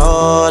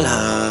controller.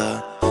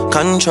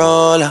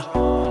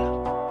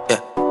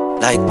 Yeah,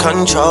 like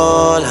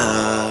controller.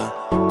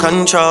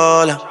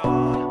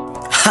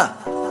 Ha.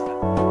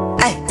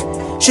 Ay.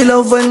 She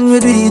love when we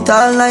do it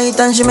all night,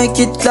 and she make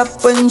it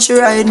clap when she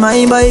ride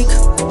my bike.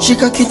 She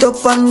cock it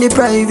up on the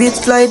private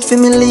flight, for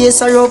me lace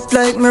her up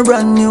like my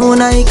brand new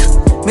Nike.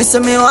 Me say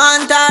me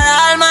want her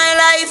all my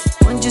life.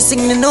 Won't you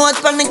sing the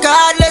note on the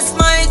cardless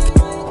mic?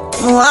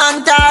 Me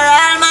want her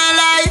all my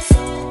life.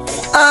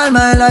 All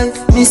my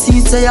life, me see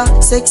it say ya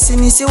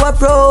sexiness you a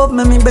probe.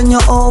 Make me bend you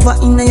over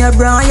in your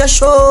bra and your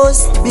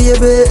shoes.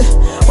 Baby,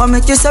 wanna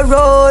make you so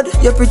road.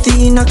 You're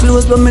pretty in a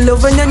clothes, but me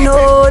love when you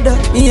know that.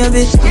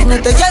 Baby, it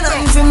not take you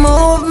nothing to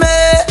move me.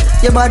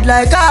 You bad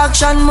like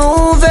action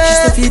movie.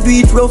 Just if you do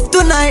it rough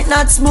tonight,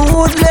 not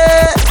smoothly.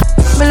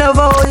 Me love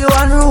how you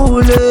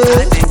unruly.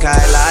 I think I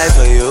lie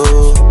for you.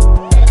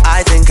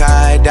 I think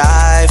I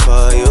die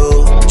for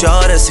you.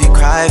 Jodeci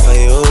cry for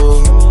you.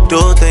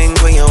 Do things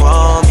when you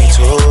want me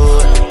to,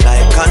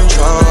 like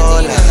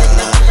controller.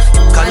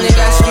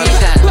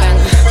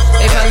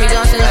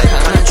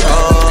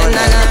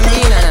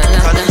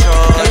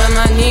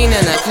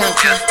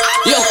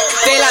 Yo,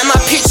 they like my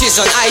pictures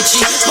on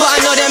IG, but I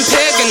know them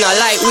pagan are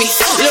like we.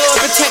 Lord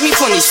protect me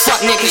from these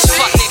fuck niggas,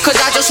 cause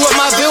I just want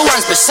my real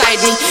ones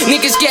beside me.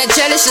 Niggas get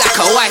jealous like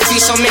a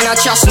wifey, so me not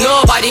trust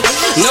nobody.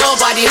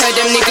 Nobody heard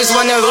them niggas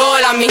wanna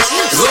roll on me.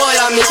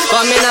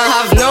 But me not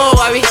have no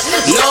worries,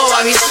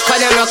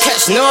 cause them not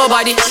catch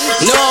nobody.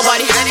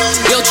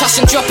 Yo, trust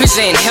and droppers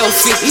ain't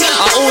healthy.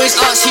 I always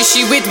ask who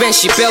she with when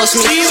she bells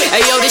me. Hey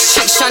yo, this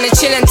chick's tryna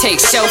chill and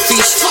take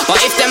selfies, but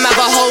if them have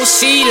a whole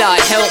sea, Lord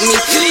help me.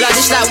 Like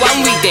just like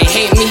 1 week they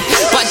hate me,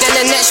 but then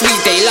the next week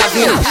they love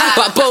me.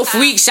 But both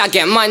weeks I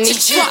get money.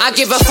 I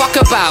give a fuck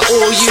about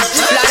all you.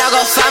 Like I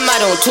got family fam I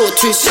don't talk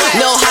to.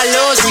 No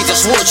hellos, we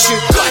just walk through.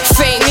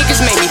 Fake niggas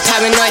make me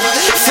paranoid.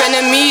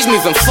 Frenemies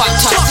moving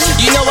fucked up.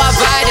 You know I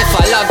ride if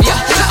I love ya.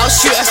 I'll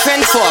shoot a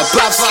friend for a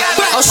brother.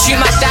 I'll shoot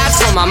my dad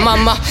for my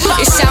mama.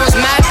 It sounds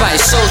mad but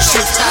it's so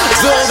true.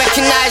 Real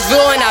recognize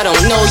real and I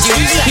don't know you.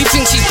 He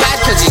thinks he's bad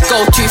cause he's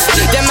gold tooth.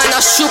 Them man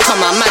are shook on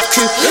my mad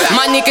crew.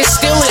 My niggas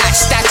still like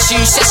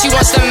statues. Says she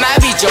wants to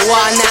marry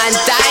Joanna and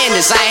die in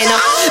designer.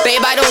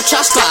 Babe I don't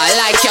trust but I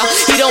like ya.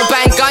 He don't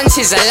bang guns,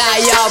 he's a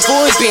liar. I've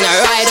always been a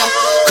rider,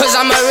 cause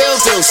I'm a real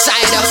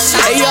cider.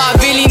 Hey yo, I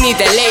really need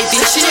a lady.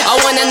 I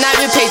want a night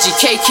with Paige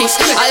Cakes.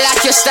 I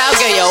like your style,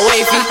 girl, you're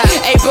wavy.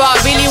 Hey bro, I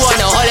really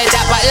wanna holler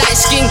that, but light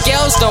skin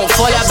girls don't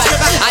follow back.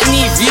 I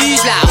need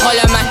views like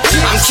holler man.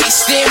 I'm kick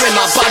steering with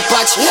my butt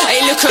budge.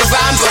 Hey look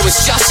around bro,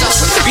 it's just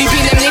us. We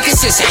been them niggas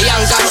since a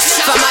young gun.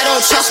 Fam I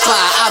don't trust but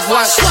I have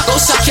one. Go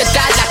suck your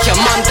dad like your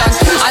mum done.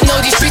 I know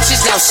these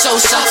bitches now so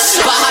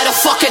sus, but how the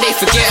fuck are they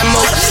forgetting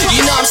more?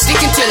 You know I'm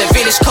sticking to the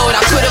village code.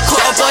 I could've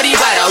caught a body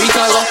by that week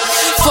ago.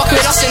 Fuck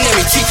with us and then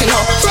we tweaking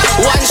her.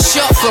 One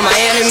shot for my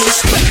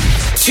enemies,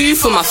 two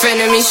for my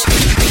frenemies.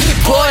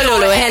 Pour a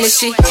little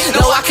Hennessy.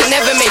 No, I can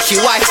never make you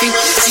wifey.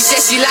 She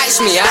says she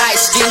likes me, I like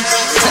skin.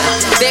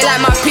 They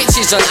like my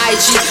pictures on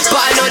IG,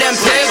 but I know them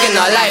plague and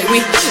I like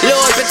we.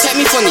 Lord protect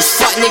me from these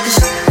fuck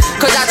niggas,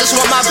 cause I just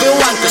want my real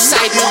one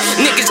beside me.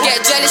 Niggas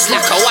get jealous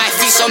like a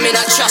wifey, so me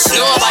not trust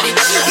nobody.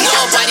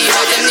 Nobody,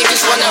 how them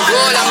niggas wanna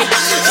roll on me.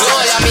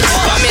 Roll on me,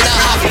 but me not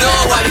have no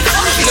worry.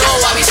 No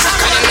worry, suck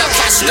on them, no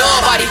catch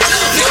nobody.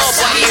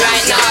 Nobody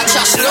right now, I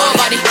trust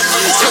nobody.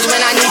 Cause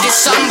when I needed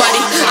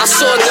somebody, I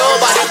saw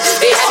nobody.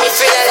 They had me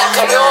feeling like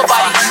I'm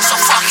nobody. So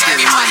fuck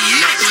everybody.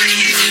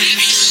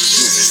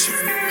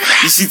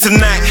 You see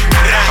tonight,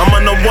 I'm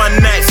on a one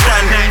night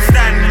stand.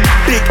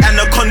 Big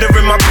anaconda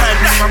in my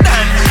pants.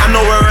 I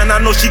know her and I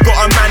know she got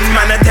a man.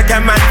 Man, I take a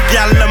man,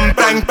 gal and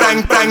bang,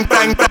 bang, bang,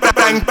 bang, bang,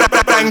 bang,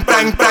 bang,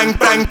 bang, bang,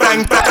 bang,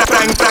 bang, bang,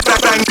 bang,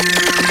 bang.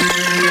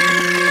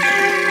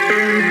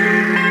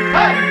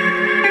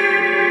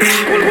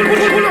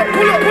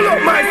 Pull up,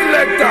 my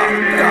selector.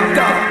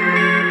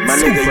 My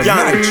nigga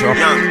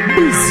young,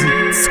 busy,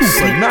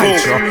 super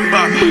nitro,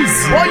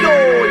 busy.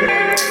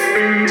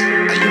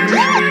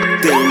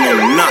 They know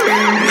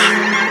nothing.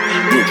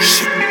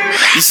 Bullshit.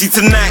 You see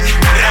tonight,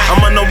 I'm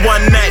on a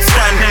one night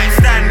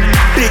stand.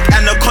 Big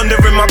anaconda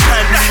in my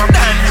pants.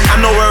 I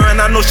know her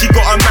and I know she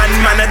got a man.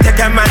 Man, I take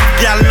a man,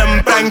 gal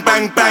and bang,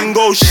 bang, bang.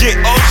 Oh shit,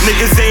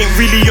 niggas ain't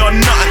really on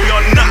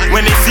nothing.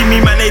 When they see me,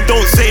 man, they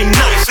don't say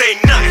nothing.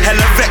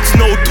 Hella vex,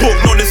 no talk,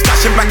 no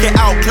discussion. Back it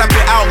out, clap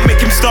it out,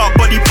 make him start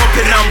body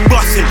popping. I'm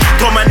busting.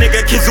 Told my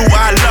nigga Kizzle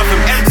I love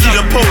him. See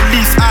the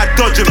police, I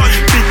dodge him.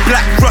 Big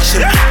black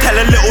Russian, tell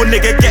a little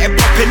nigga get it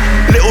poppin'.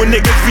 Little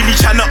niggas really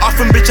tryna off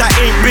him, bitch. I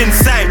ain't been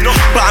signed,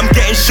 but I'm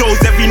getting shows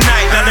every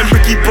night. Now them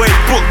Ricky boys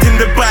booked in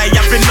Dubai,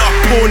 I've been up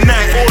all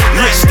night.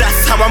 Rich,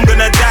 that's how I'm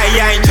gonna die.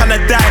 I ain't tryna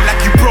die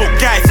like you broke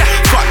guys.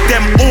 Fuck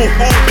them all,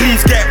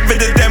 please get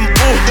rid of them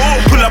all.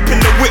 Pull up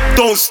in the whip,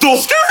 don't stop.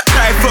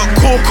 Private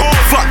call,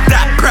 fuck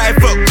that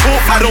private call.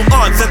 I don't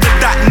answer to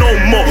that no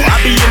more. I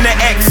be in the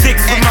X6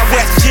 with my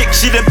West chick,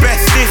 she the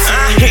bestest.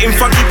 Hitting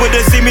funky, but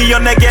they see me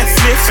on the guest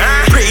list.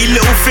 Pretty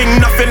little thing,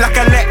 nothing like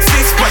a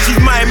Lexus, but she's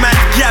my man,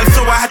 gal,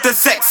 so I had to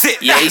sex it.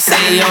 Yeah, he say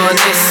he on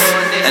this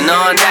and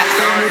on that,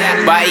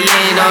 but he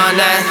ain't on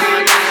that.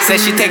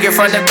 Said she take it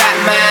from the back,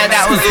 man,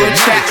 that was all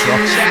chat.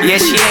 Yeah,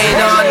 she ain't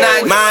on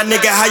that. My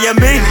nigga, how you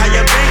mean?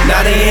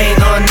 Now they ain't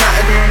on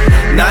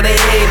nothing. Now they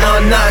ain't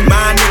on nothing.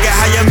 My nigga,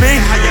 how you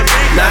mean?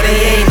 Now they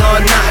ain't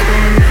on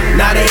nothing.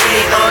 Now they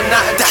ain't on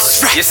nothing.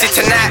 That's right. You see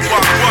tonight,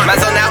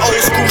 man's on that old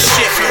school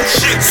shit.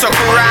 Circle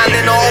around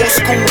in the old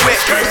school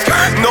whip.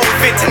 No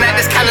fit tonight,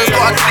 this cannon's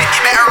got a click.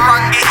 You better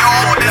run, get your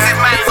orders if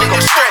man's on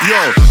your strip.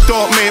 Yo,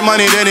 don't make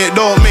money, then it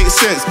don't make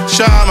sense.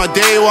 Shout out my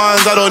day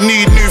ones, I don't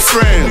need new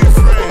friends.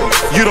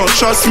 You don't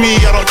trust me,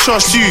 I don't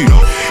trust you.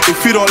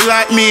 If you don't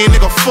like me,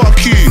 nigga,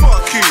 fuck you.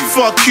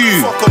 Fuck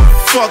you,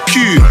 fuck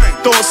you.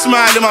 Don't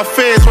smile in my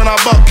face when I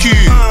buck you.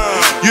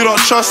 You don't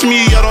trust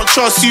me, I don't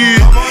trust you.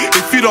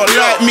 If you don't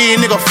like me,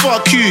 nigga,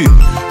 fuck you.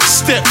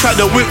 Stepped out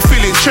the whip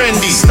feeling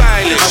trendy.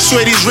 I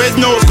swear these red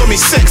notes got me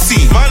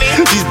sexy.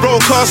 These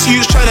broke ass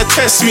youths tryna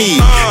test me.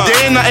 They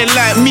ain't nothing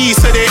like me,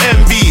 so they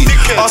envy.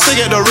 I still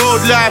get the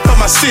road life on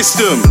my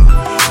system.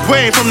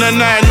 Wayne from the 9,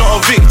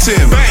 not a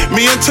victim.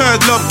 Me and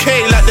Turns love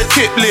cake like the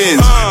Kiplings.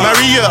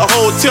 Marriott a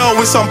hotel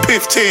with some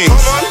piff things.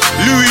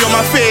 Louis on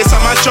my face and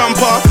my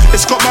jumper.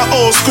 It's got my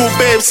old school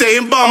babe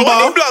saying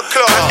bumper.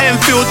 My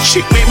Enfield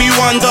chick make me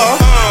wonder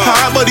how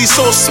her body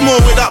so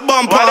small with that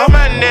bumper.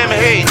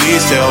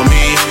 Please tell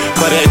me,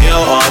 but a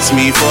girl asked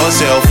me for a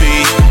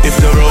selfie. If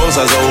the rose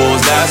has a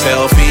rose that's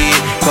healthy,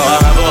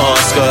 can't have an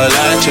Oscar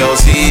like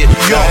Chelsea.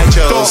 Yo,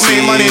 don't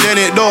make money then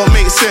it don't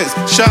make sense.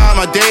 Shout out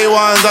my day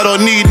ones, I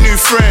don't need new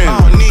friends. I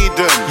don't need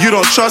them. You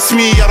don't trust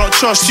me, I don't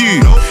trust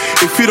you.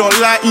 If you don't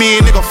like me,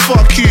 nigga,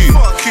 fuck you.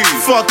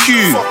 Fuck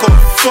you,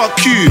 fuck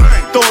you.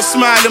 Don't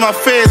smile in my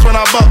face when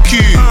I buck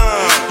you.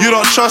 You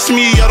don't trust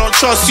me, I don't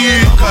trust you.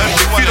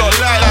 If you don't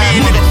like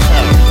me, nigga,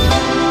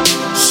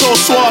 so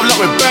suave like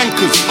we're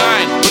bankers.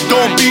 But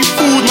don't be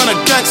fooled,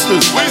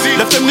 gangsters.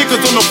 Left them niggas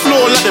on the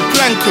floor like the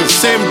plankers.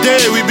 Same day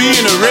we be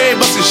in a raid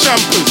busting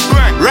champers.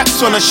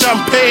 Racks on a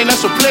champagne,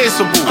 that's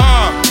replaceable.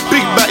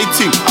 Big batty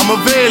ting, I'm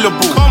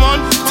available. Come on,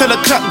 tell a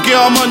clap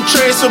girl I'm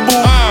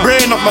untraceable.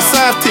 Brain up my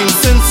side ting,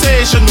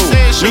 sensational.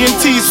 Me and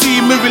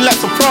TC moving like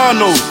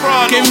Sopranos.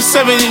 Gave him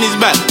 7 in his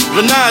back,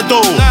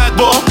 Ronaldo.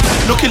 But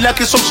looking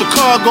like it's from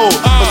Chicago.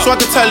 A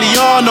swag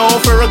Italiano,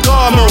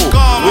 Ferragamo.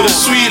 With a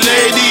sweet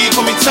lady,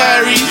 call me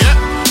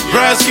Tyrese.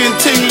 Brown skin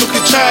ting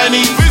looking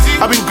Chinese.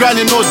 I've been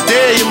grinding all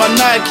day in my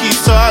Nike,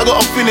 so I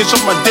gotta finish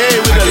off my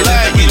day with a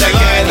light. Be like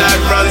guy that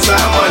runs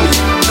out of money.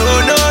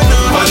 No.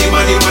 Money.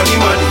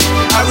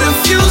 I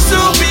refuse to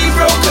be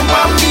broken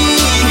by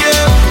me,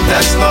 yeah.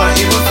 That's not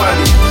even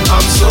funny.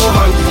 I'm so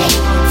hungry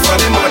for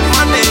the money.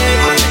 Money.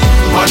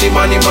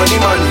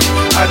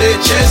 I did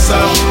chase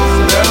some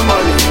real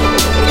money.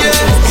 Yeah,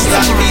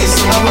 stop me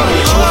some money.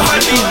 Oh,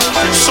 honey.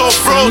 So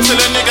bro, till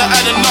a nigga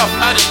had enough.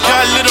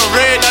 Got a little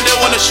red, now they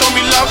wanna show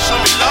me love.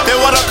 They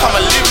wanna come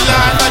and live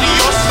life,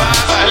 adios.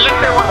 Unless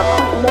they wanna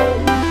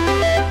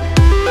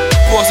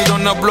Posted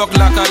on the block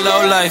like a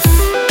low life.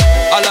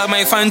 I like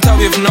my Fanta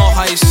with no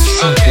ice.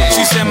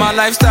 She said my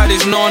lifestyle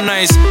is no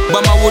nice,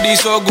 but my woody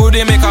so good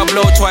they make her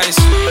blow twice.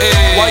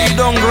 Why you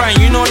don't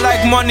grind? You don't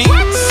like money?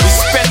 We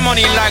spend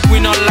money like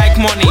we don't like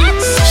money.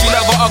 She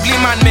love an ugly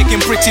man making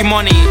pretty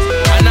money,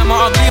 and I'm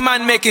an ugly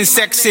man making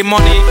sexy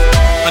money.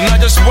 And I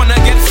just wanna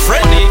get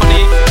friendly,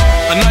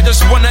 and I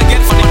just wanna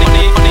get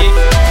funny,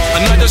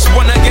 and I just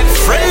wanna get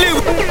friendly.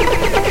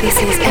 This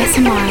is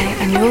SMI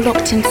and you're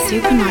locked into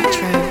Super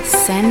Nitro.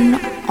 Sen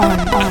on.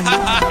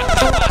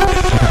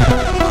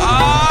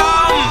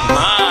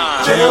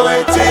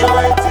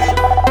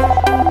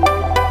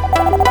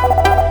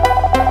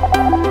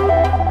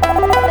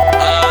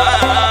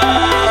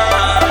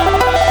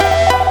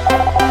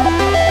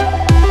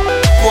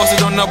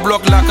 Posted on the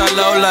block like a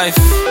low life.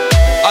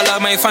 I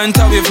like my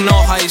Fanta with no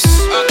ice.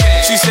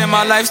 She said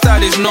my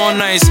lifestyle is no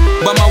nice,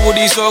 but my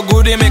woody so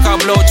good they make her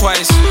blow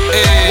twice.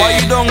 Why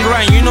you don't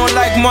grind? You don't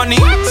like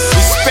money?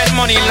 We spend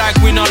money like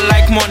we don't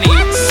like money.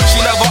 She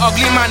love an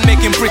ugly man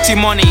making pretty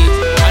money,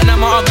 and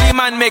I'm an ugly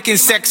man making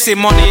sexy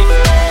money.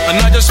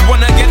 And I just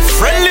wanna get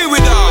friendly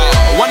with her.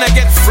 Wanna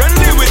get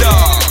friendly with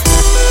her.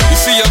 You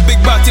see a big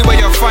body where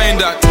you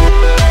find that.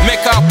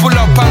 Make her pull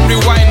up and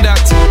rewind that.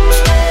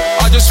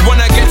 I just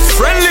wanna get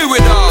friendly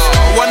with her.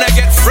 Wanna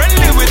get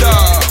friendly with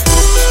her.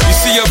 You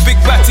see a big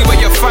batty where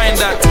you find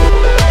that.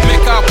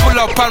 Make her pull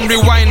up and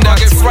rewind that.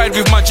 Get fried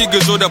with my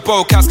jiggers or the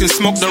bowcast can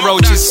smoke the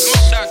roaches.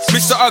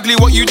 Mr. Ugly,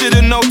 what you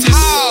didn't notice?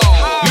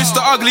 Mr.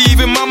 Ugly,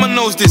 even mama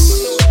knows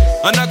this.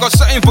 And I got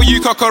something for you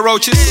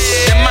cockroaches.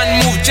 The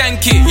man move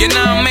janky, you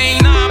know what I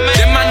mean?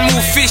 The man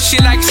move fishy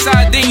like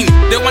sardine.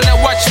 They wanna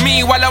watch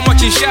me while I'm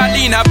watching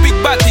Charlene. A big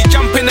batty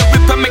jump in the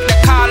whip and make the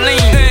car lean.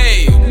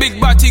 Hey,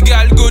 big batty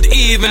girl, good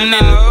evening.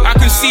 I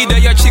can see that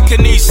your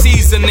chicken needs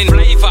seasoning.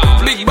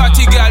 Big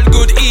batty girl,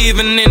 good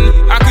evening.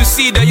 I can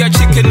see that your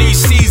chicken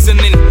needs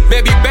seasoning.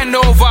 Baby, bend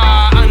over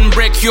and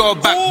break your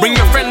back. Bring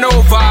your friend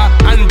over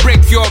and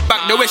break your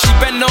back. The way she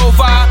bend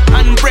over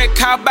and break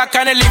her back,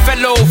 and nearly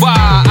fell over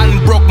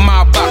and broke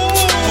my back.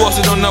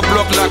 Posted on the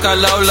block like a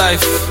low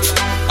life.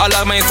 I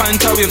like my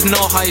Fanta with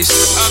no ice.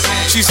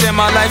 She said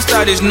my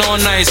lifestyle is no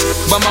nice,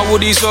 but my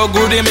woody so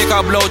good they make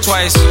her blow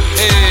twice.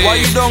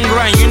 Why you don't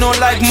grind? You don't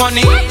like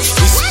money?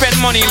 We spend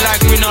money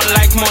like we don't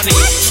like money.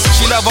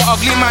 She love an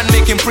ugly man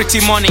making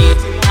pretty money,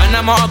 and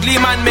I'm an ugly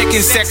man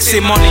making sexy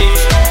money.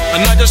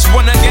 And I just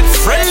wanna get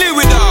friendly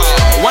with her.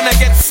 Wanna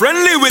get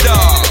friendly with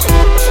her.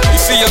 You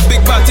see a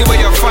big body where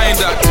you find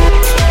that.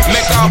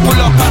 Make her pull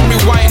up and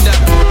rewind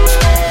that.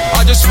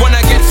 I just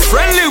wanna get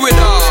friendly with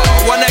her.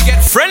 Wanna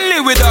get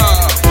friendly with her.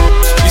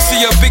 You see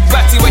a big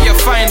batty where you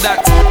find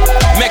that.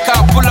 Make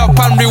her pull up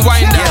and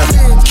rewind that.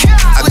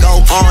 I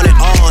go on and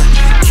on.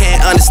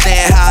 Can't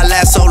understand how I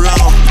last so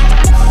long.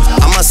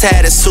 I must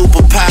have the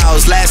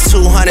superpowers. Last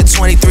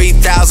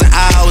 223,000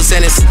 hours,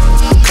 and it's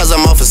cause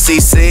I'm off of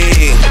CC,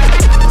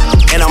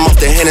 and I'm off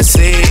the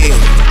Hennessy.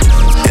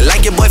 And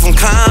like your boy from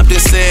Compton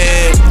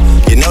said,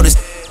 you know this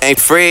ain't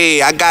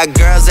free. I got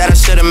girls that I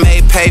should've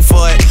made pay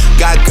for it.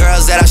 Got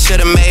girls that I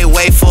should've made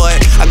wait for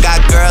it. I got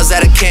girls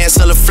that'll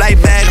cancel a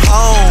flight back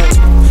home.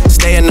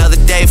 Stay another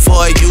day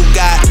for it. You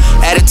got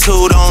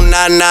attitude on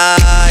nana,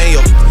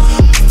 yo.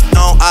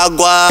 On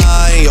agua,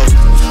 yo.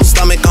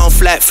 Stomach on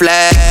flat,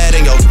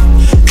 and yo.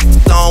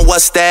 On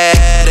what's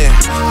that? And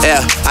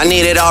yeah, I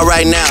need it all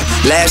right now.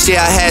 Last year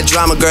I had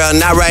drama, girl,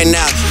 not right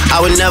now. I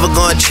would never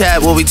go and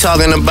chat what we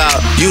talking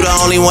about. You the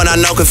only one I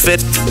know can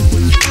fit.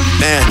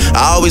 Man,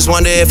 I always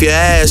wonder if you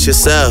ask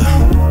yourself,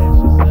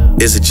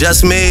 is it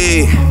just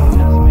me?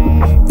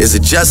 Is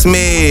it just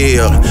me?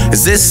 Or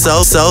is this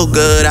so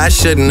good I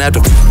shouldn't have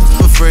to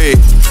for free?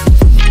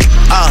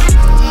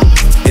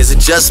 Is it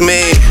just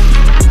me?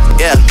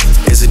 Yeah,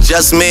 is it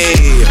just me?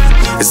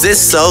 Is this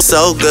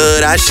so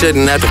good I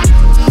shouldn't have to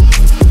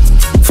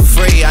for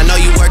free? I know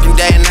you working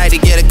day and night to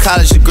get a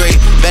college degree.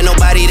 Bet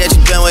nobody that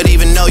you been with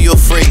even know you're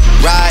free,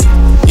 right?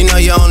 You know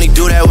you only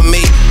do that with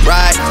me,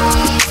 right?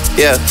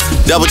 Yeah,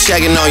 double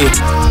checking on you.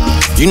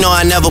 You know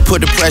I never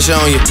put the pressure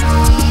on you.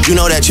 You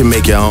know that you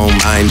make your own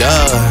mind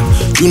up.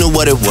 You knew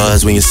what it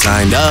was when you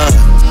signed up.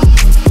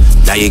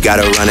 Now you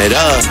gotta run it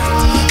up.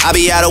 I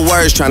be out of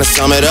words trying to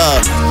sum it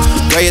up.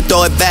 Girl, you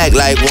throw it back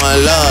like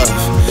one love.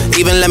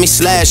 Even let me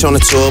slash on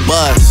the tour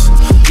bus.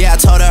 Yeah, I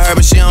told her,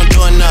 but she don't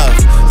do enough.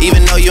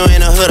 Even though you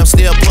in the hood, I'm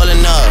still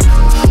pulling up.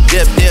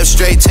 Dip, dip,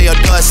 straight to your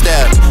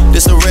doorstep.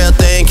 This a real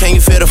thing, can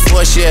you feel the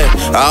force yet?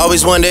 I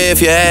always wonder if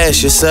you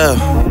ask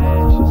yourself,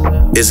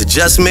 is it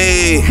just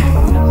me?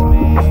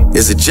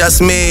 Is it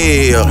just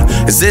me? Or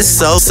is this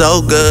so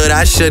good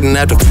I shouldn't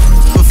have to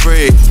for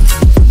free?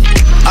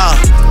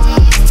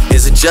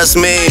 Is it just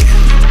me?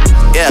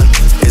 Yeah,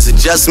 is it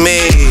just me?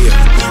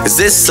 Is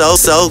this so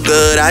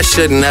good I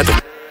shouldn't have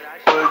to?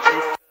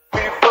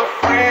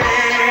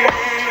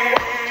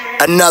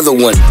 Another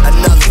one.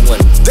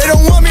 They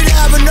don't want me to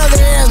have another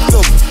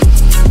anthem,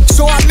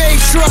 so I made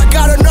sure I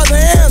got another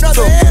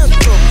anthem.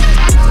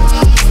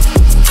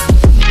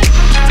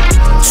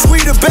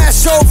 Sweeter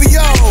Bass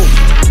OVO.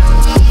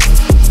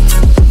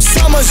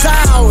 Summer's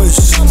ours.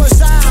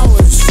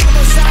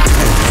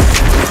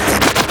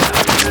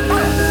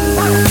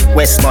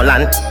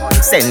 Westmoreland,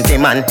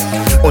 sentiment,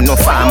 no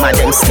farmer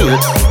them still.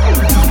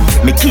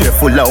 Me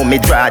careful how me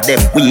draw them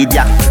weed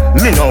ya.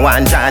 Me no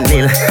want John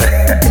Hill.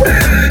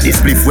 This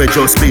spliff we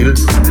just spill,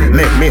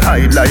 make me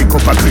high like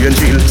up a green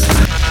hill.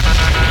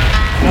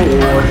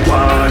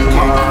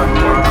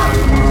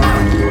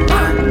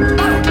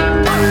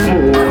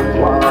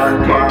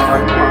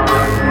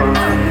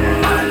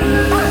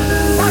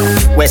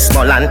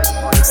 Westmoreland,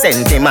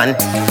 sentiment,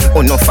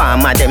 no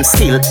farmer them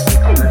still.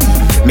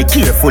 Me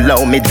careful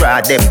how me draw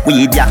them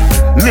weed ya.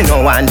 Me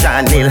no want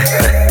John Hill.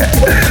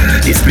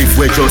 This spliff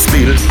we just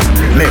spill,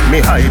 make me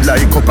high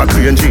like up a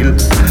green hill.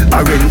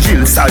 Orange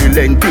Hill,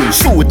 Silent Hill,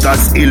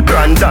 Shooters Hill,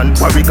 Brandon,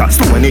 Warwick,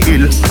 Stony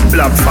Hill,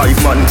 Black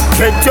 5 man.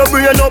 Get your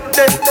brain up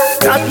there,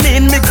 that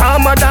mean me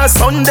calmer than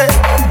Sunday.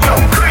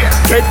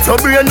 Get your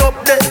brain up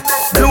there,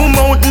 Blue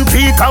Mountain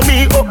Peak and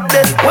me up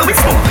there. When we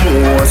smoke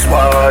most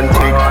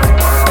wanted,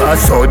 I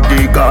saw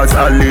the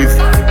Gaza live.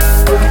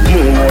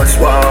 Most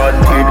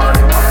wanted,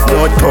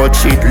 no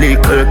touch it,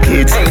 little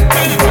kids.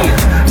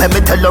 Let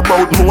me tell you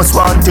about most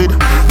wanted.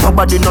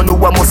 Nobody know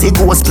what must see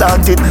ghost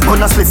planted.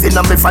 Gonna spliff in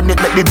and me fan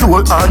it make the door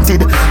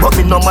haunted. But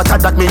me no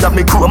matter that me have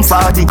me chrome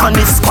 40. And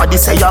this squad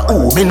say ya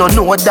me no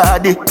know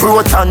daddy.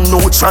 Proton,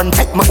 neutron,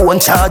 take my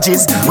own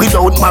charges.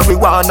 Without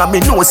marijuana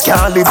me nose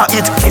can't live.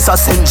 It is a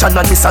St.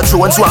 and Mr.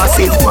 Jones was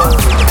it.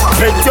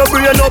 Get your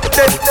brain up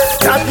there,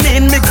 that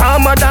mean me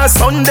calmer than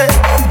Sunday.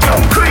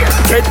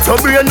 Get your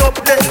brain up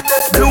there,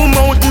 Blue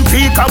Mountain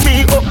Peak and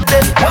me up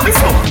there.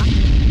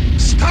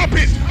 Stop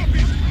it!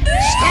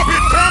 Stop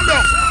it! Calm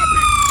down!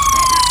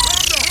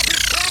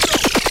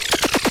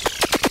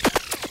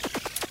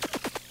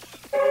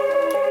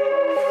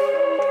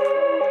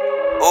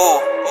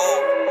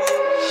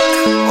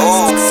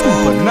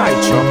 Super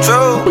Nitro.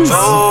 True,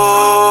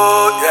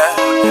 yeah.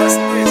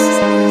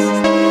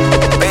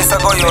 Bass, I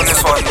got you on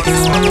this one.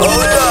 Oh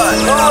Lord,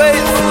 no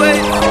wait.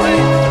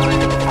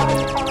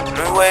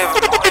 New wave.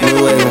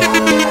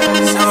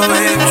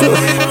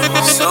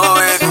 So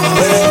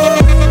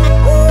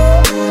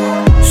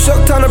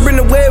Shock time to bring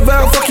the wave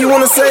out. Fuck you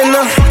wanna say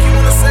now?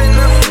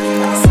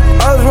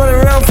 I was running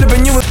around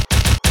flipping you with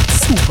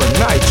Super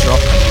Nitro.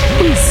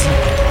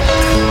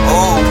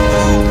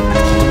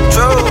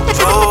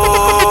 True,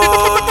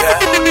 yeah.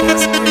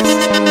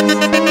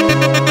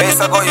 Bass,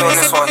 I got you on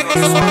this one.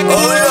 Oh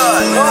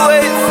Lord, no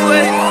wait.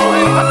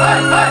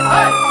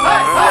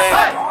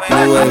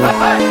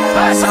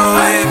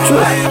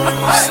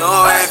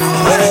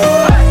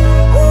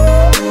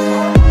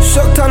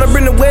 Shock time to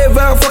bring the wave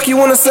out. Fuck you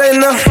wanna say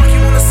now?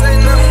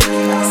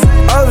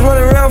 I was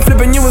running around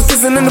flipping, you was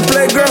pissing in the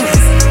playground.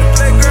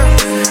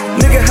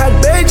 Nigga had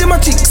beige in my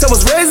cheeks, I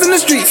was raised in the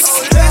streets.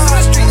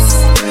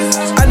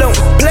 I don't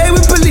play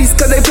with police,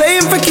 cause they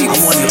playin' for keeps.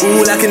 I'm on the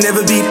rule, I can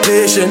never be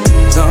patient.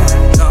 No.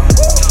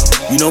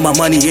 You know my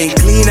money ain't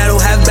clean, I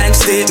don't have bank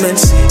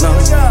statements. No.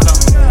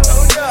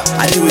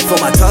 I do it for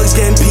my thugs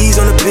getting peas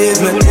on the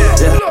pavement.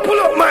 Yeah. Pull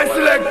up, my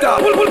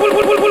selector. Pull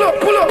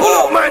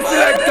up, my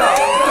selector.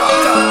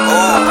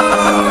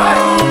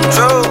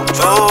 True,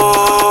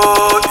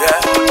 yeah.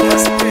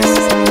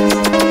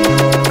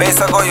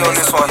 Bass, I got you on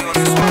this one.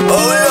 Oh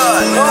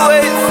Lord, no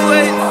wait.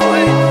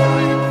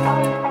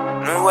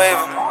 New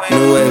wave.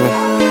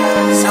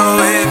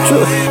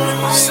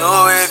 So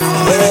heavy.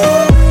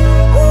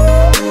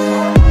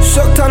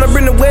 Shock time to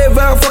bring the wave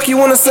out. Fuck you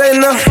wanna say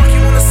now?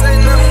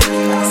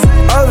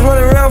 I was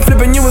running around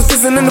flipping, you was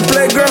pissing in the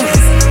playground.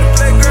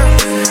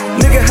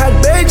 Nigga had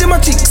beige in my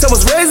cheeks, I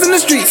was raised in the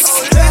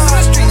streets.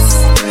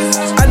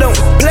 I don't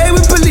play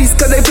with police,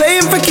 cause they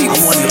playin' for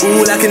keeps. I'm on the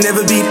rule, I can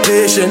never be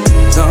patient.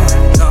 No.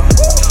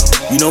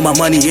 You know my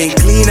money ain't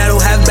clean, I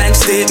don't have bank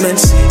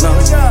statements. No.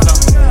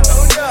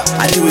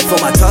 I do it for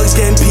my thugs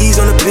getting peas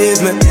on the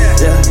pavement.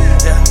 Yeah.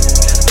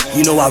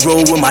 You know I roll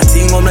with my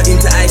team, I'm not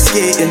into ice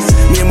skating.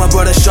 Me and my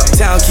brother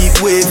Shocktown keep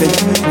waving.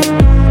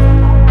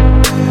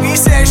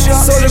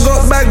 Soldier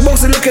got back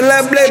boxing looking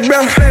like Blake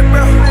Brown.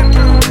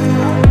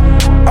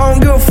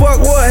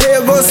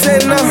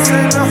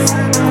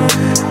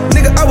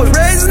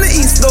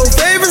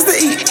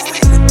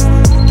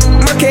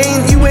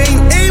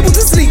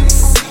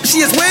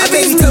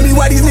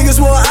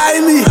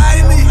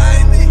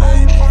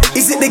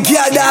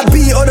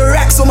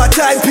 on my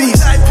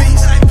timepiece.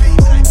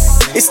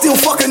 It's still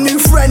fuck a new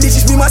friend, it's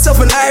just me,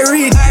 myself, and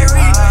Irene.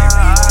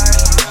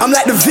 I'm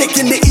like the Vic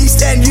in the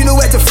East End, you know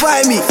where to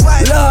find me.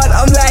 Lord,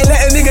 I'm like,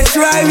 let a nigga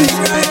try me.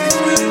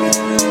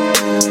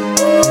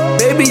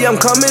 Baby, I'm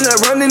coming,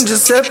 I'm running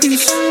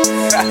Giuseppe's.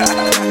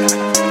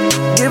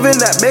 Giving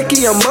that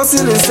Becky, I'm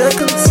busting in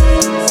seconds.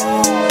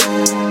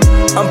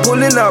 I'm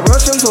pulling out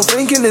Russian, so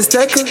thinking it's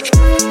Tekken.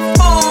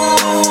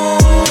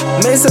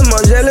 Mason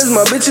Margiela's,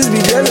 my bitches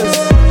be jealous.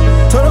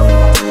 Turn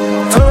up,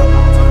 turn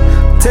up.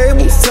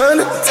 Tables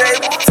turning,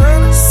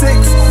 6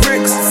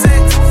 bricks,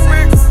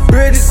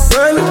 Bridget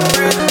burning,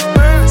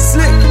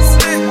 slick,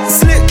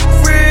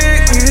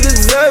 Rick, you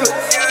deserve it.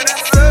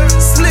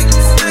 Slick,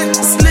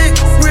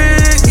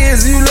 Rick,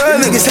 is you learn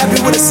it. Niggas happy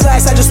with a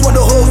slice, I just want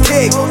the whole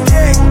cake.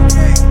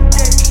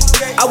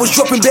 I was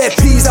dropping bad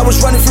peas, I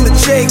was running from the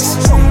jakes.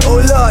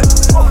 Oh Lord,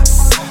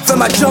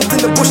 fam, I jumped in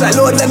the bush like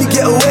Lord, let me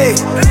get away.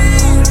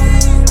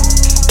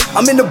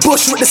 I'm in the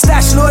bush with the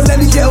stash, Lord, let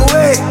me get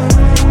away.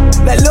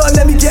 Like Lord,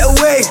 let me get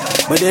away.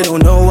 But they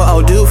don't know what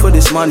I'll do for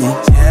this money.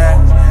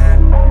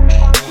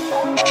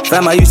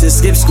 Fam, I used to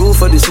skip school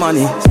for this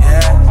money.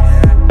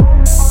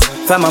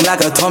 Fam, I'm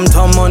like a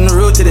tom-tom on the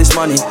road to this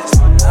money.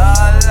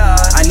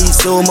 I need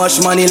so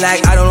much money,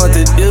 like I don't know what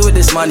to do with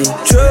this money.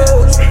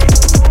 True.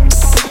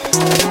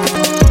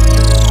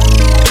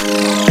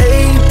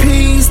 AP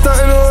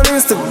starting on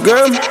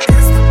Instagram.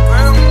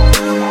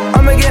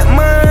 I'ma get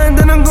mine,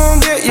 then I'm gon'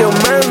 get your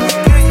man.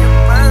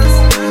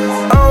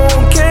 I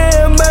don't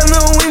care about no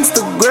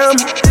Instagram.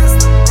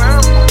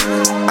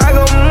 I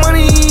got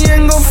money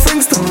and go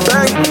things to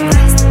bank.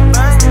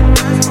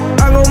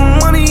 I got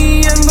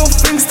money and go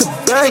things to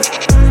bank.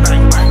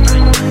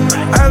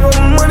 I got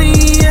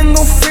money and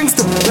go things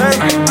to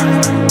bank.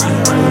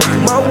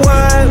 My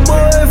white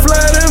boy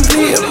fly them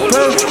Peter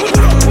Pan.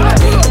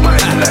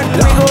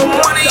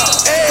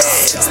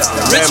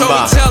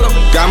 Remember,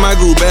 got my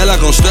groove bad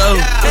like on stove.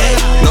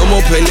 No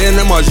more Pelé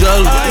than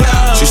Margiela.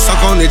 She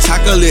suck on the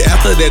chocolate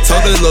after that.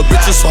 Told that little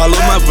bitch to swallow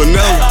my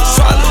vanilla.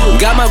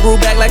 Got my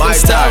groove back like I'm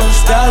Stella.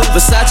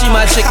 Versace,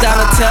 my chick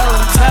Donatella.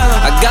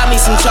 I got me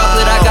some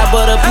chocolate, I got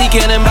butter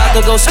pecan and about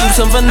to go scoop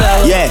some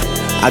vanilla. Yeah,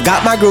 I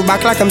got my groove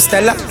back like I'm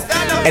Stella.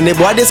 And the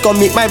boy this gon'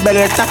 meet my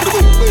Beretta.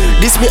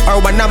 This me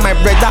or one of my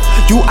brother.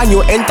 You and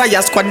your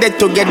entire squad dead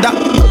together.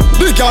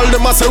 The girl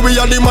them a say we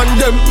are the man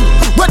them.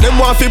 But them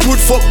want fi put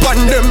fuck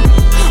on them.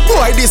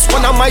 Boy this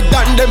one of my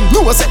done them.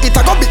 No say it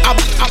a go be up.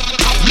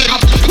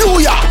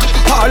 New York,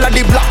 all of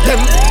the black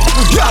them.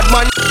 Yard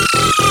man.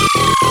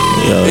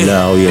 Yo,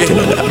 now you can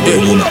do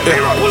that.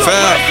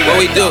 Fair, what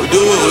we do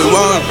what we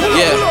want.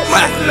 Yeah.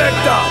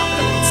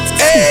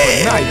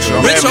 Hey,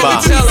 remember,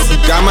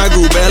 got my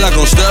groove bad like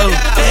on stove.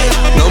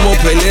 No more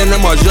Pelé than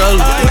Margiela.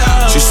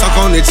 She suck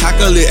on the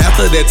chocolate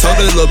after that. Told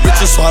that little bitch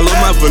to swallow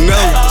my vanilla.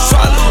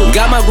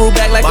 Got my groove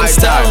back like I'm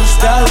Stella.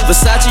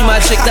 Versace, my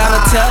chick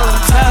Donatella.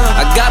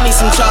 I got me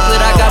some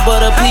chocolate, I got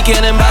butter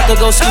pecan and about to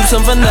go scoop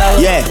some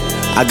vanilla. Yeah,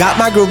 I got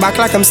my groove back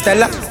like I'm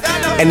Stella.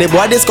 And the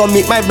boy this gon'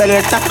 meet my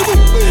Beretta.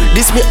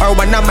 This me or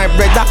one of my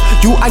brother.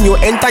 You and your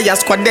entire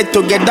squad dead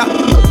together.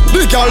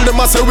 The girl them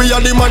a say we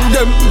are the man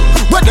them.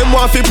 But them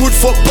want fi put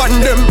fuck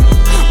on them.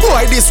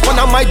 Boy this one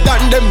of my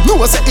done them.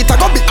 No say it a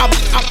go be up.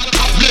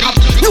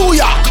 New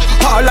York,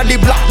 all of the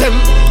black them.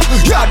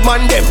 Yard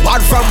man them,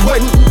 bad from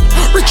when.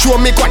 Rich show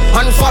me quad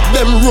and fab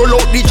them. Roll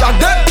out the jog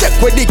them. Take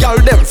with the girl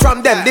them from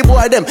them. The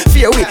boy them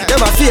fear we,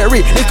 them a fear we.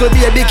 Little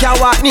baby can't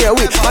walk near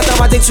we.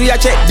 Mathematics we a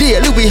check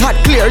daily, we had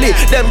clearly.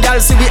 Them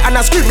girls see we and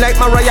a scream like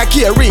Mariah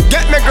Carey.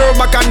 Get me girl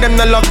back and them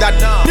no love that.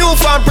 New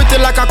farm pretty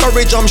like a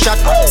curry jump shot.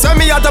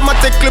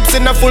 Semi-automatic clips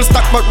in a full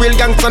stack, but real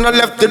gangsta no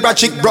left the bra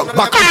chick broke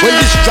back. When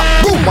this drop,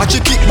 boom, watch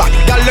it kick back.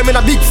 Girl them in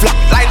a big flap,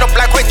 line up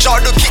like when Shaw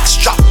do kick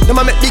strap. Them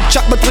a make big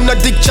chat, but we no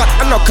dig chat.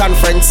 And no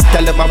conference,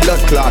 tell them a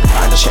blood clot.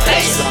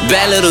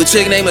 Bad little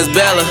chick name is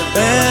Bella.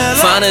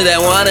 Finding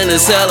that wine in the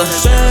cellar.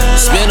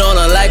 Spin on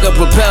her like a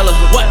propeller.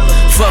 What?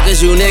 Fuck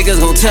is you niggas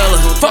gon' tell her?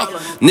 Fuck.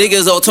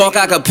 Niggas all talk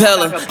a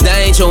cappella.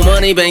 That ain't your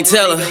money, bank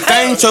teller.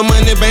 That ain't your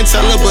money, bank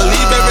teller.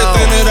 Believe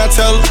everything that I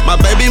tell her. My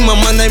baby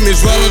mama name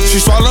is Rella.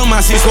 She swallow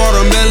my seeds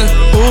watermelon.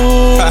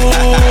 Ooh.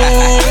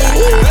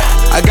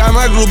 I got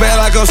my groove bad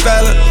like I'm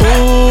Stella.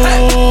 Ooh.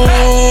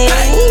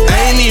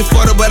 I ain't need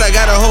 40, but I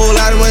got a whole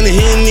lot of money.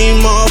 He ain't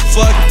need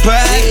motherfucking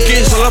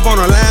package. Pull up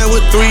on the line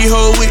with 3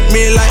 hoes with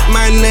me like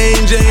my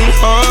name James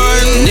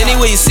Harden.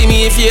 Anyway you see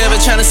me, if you ever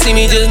tryna see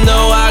me, just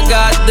know I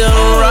got them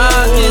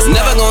rockets.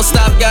 Never gonna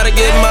stop, gotta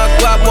get my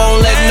guap.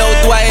 Won't let no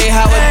Dwight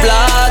Howard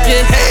block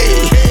it.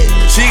 Hey,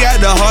 she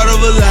got the heart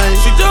of a lion.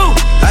 She do.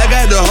 I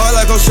got the heart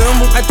like a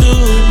symbol. I do.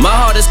 My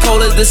heart is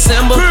cold as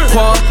December.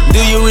 Quan,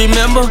 do you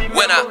remember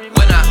when I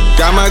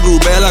got my groove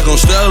bad like on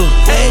Stella.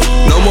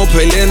 No more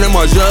Pelé than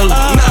Margiela.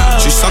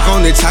 She suck on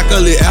the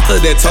chocolate after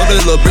that. Told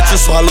that little bitch to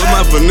swallow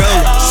my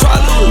vanilla.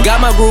 Got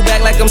my groove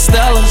back like I'm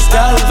Stella.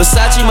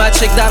 Versace, my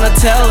chick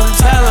Donatella.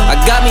 I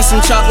got me some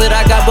chocolate,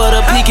 I got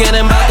butter pecan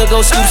and about to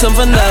go scoop some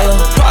vanilla.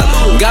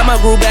 Got my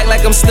groove back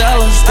like I'm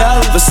Stella.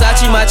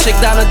 Versace, my chick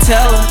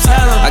Donatella.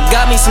 I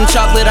got me some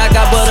chocolate, I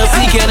got butter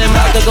pecan and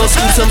about to go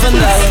scoop some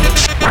vanilla.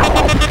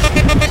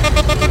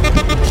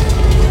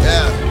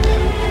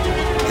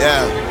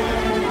 Yeah.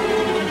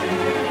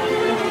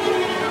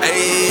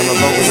 Hey, turn my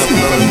vocals up a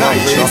little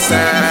night,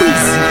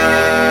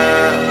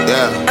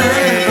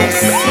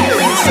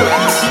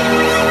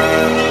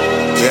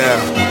 Yeah,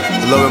 a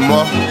little bit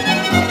more.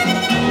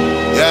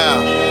 Yeah,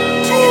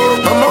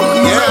 I'm on a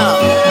new level.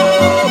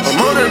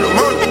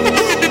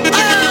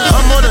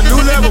 I'm on a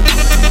new level.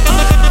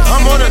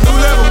 I'm on a new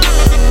level.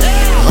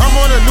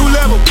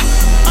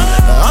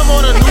 I'm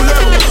on a new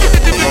level.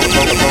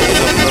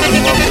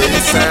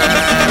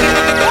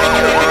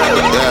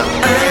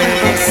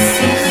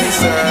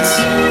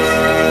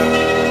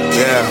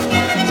 Yeah,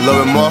 a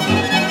little bit more.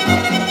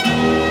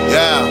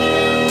 Yeah,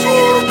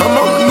 I'm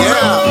on a new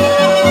level.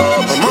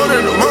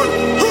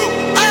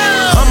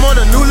 I'm on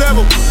a new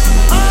level.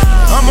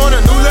 I'm on a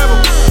new level.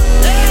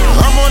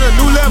 I'm on a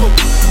new level.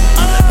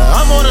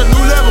 I'm on a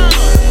new level.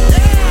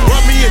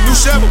 Brought me a new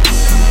shovel.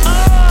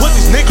 Put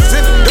these niggas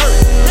in the dirt.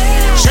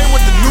 Chain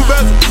with the new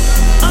bezel.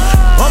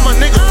 All my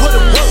niggas put it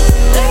work.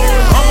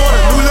 I'm on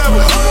a new level.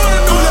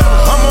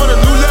 I'm on a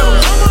new level.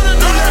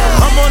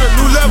 I'm on a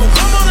new level.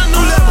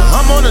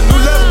 I'm on a new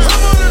level.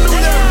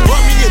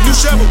 Brought me a new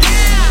shovel.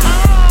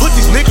 Put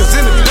these niggas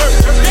in the dirt.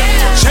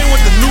 Chain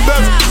with the new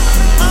bezel.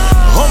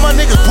 All my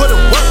niggas put it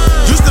work.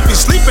 Used to be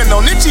sleeping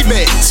on itchy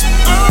beds.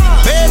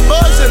 Bed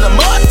bugs in the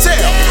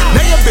motel.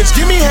 Now your bitch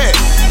give me head.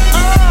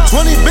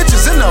 20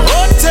 bitches in the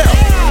hotel.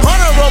 On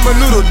a Roman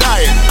noodle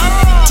diet.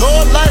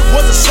 Told life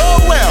wasn't so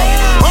well.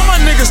 All my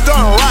niggas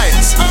starting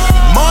riots.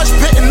 Marsh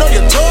pitting on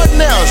your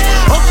toenails.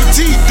 Uncle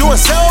T doing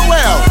so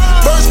well.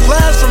 First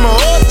class from a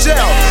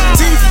hotel.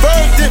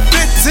 T-Ferg did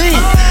 15.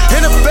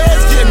 In the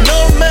feds getting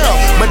no mail.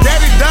 My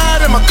daddy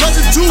died and my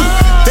cousin too.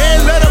 They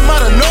ain't let him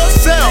out of no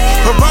cell.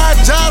 Provide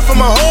jobs for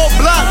my whole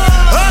block.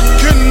 I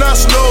cannot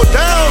slow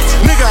down.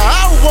 Nigga,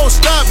 I won't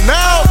stop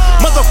now.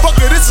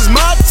 Motherfucker, this is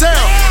my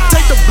town.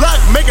 Take the block,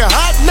 make it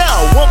hot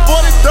now.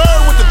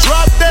 143rd with the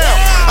drop down.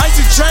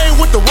 Icy chain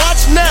with the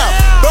watch now.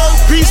 Bird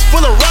piece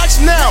full of rocks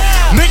now.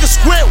 Niggas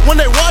squint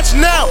when they watch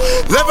now.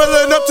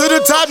 Leveling up to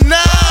the top now.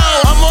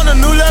 I'm on a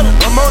new level.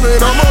 I'm on it.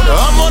 I'm on it.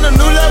 I'm on a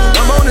new level.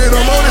 I'm on it.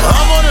 I'm on it.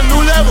 I'm on a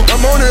new level.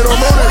 I'm on it. I'm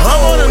on it.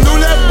 I'm on a new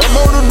level. I'm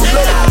on a new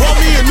level. Brought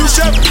me a new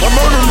shovel. I'm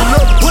on a new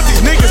level. Put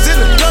these niggas in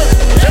the dirt.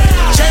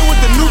 Chain with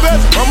the new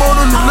bezel. I'm on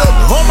a new level.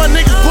 All my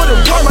niggas put it.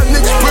 All my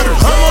niggas put it. I'm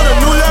on a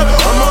new level.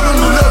 I'm on a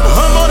new level.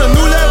 I'm on a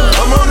new level.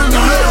 I'm on a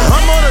new level.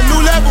 I'm on a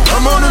new level.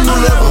 I'm on a new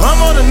level.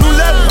 I'm on a new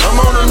level. I'm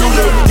on a new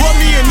level. Brought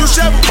me a new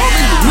shovel.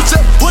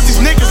 Put these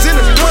niggas in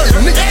the dirt.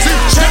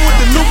 Chain with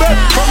the new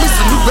bezel. Brought me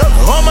some new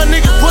bezel. All my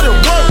niggas put it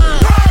work.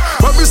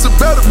 Brought me some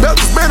better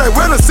belts, man. I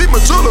went and see my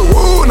jeweler,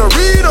 woo, and I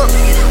read up.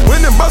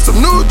 Went and bought some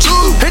new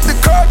jewels. Hit the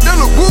car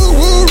dealer, woo,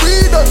 woo,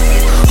 read up.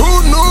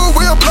 Who knew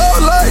we'll blow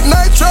like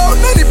nitro?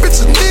 None these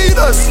bitches need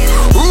us.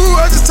 Ooh,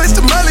 I just taste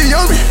the Molly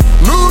on me.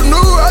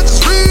 New, I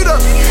just read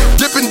up.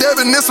 Dippin'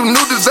 dabbing in some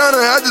new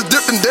designer. I just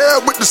dipped and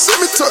dab with the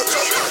semi-tuck.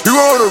 You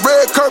on a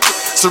red carpet,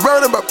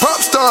 surrounded by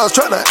pop stars,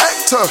 trying to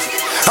act tough.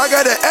 I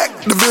got an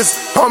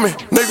activist on me,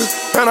 nigga,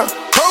 and I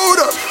hold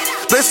up.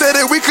 They said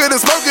that we couldn't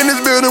smoke in this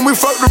building. We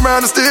fucked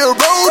around and still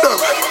rolled up.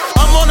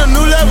 I'm on a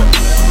new level.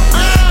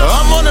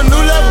 I'm on a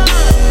new level.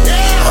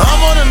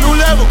 I'm on a new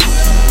level.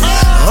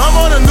 I'm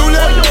on a new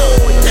level.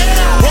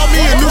 Brought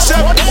me a new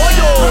shovel.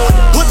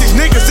 Put these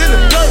niggas in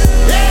the dirt.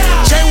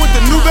 Chain with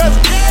the new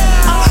bezel.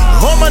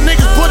 All my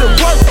niggas put it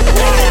work.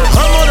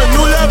 I'm on a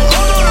new level.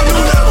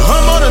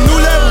 I'm on a new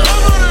level.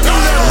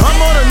 I'm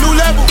on a new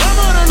level.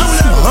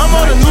 I'm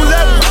on a new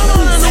level.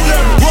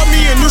 Brought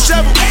me a new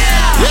shovel.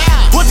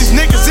 Put these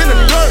niggas in the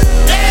dirt.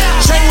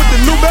 Chain with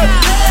the new bezel.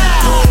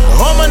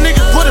 All my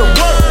niggas put it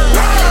work.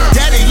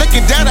 Daddy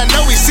looking down, I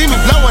know he see me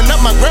blowing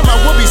up. My grandma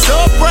would be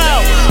so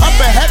proud. Up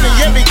in heaven,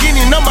 yeah,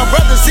 beginning. Know my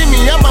brother see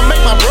me, I'ma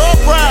make my bro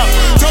proud.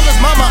 Told his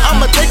mama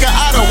I'ma take her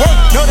out of work.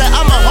 Know that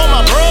I'ma hold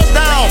my bros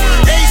down.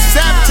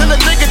 ASAP till a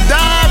nigga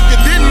die. If you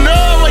didn't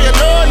know, well you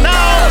know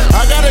now.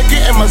 I gotta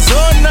get in my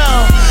zone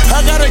now.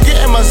 I gotta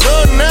get in my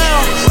zone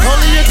now.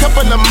 Only a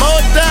couple of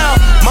more down.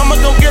 Mama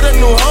gon' get a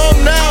new home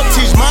now.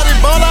 Teach Marty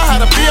Baller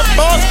how to be a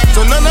boss,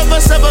 so none of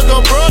us ever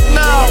go broke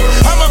now.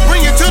 I'ma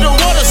bring you to the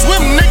water,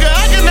 swim, nigga.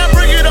 I cannot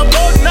bring you to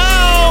boat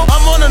now.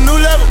 I'm on a new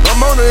level.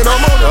 I'm on it. I'm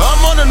on it.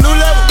 I'm on a new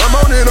level. I'm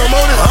on it. I'm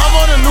on it. I'm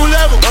on a new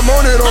level. I'm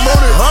on it. I'm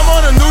on it. I'm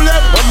on a new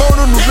level. I'm on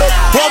a new level.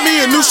 Brought me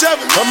a new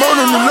shovel. I'm on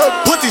a new level.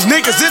 Put these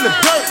niggas in the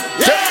dirt.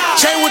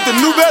 Chain with the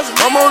new bezel.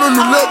 I'm on a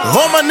new level.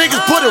 All my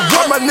niggas put it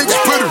work. All my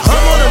niggas put it. I'm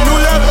on a new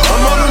level.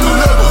 I'm on a new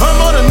level. I'm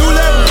on a new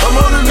level. I'm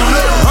on a new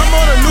level. I'm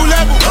on a new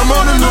level. I'm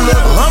on a new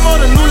level. I'm on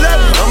a new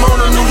level. I'm on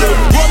a new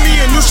level. Brought me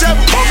a new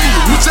shovel.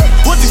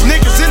 Put these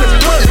niggas in the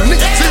dirt.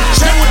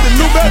 Chain with the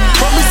new bezel.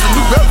 Brought me some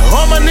new bezel.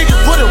 All my niggas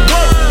put it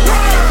work.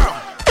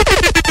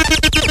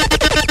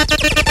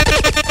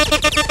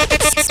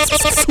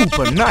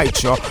 Super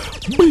night, y'all.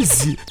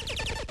 Busy.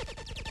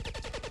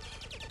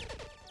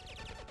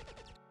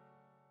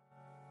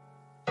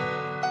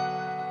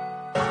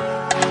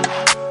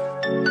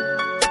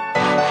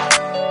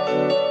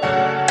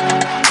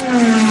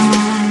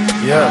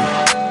 Yeah.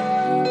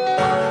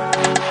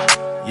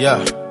 Yeah.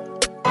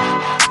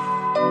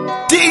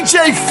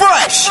 DJ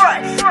Fresh.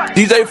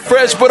 DJ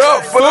Fresh, what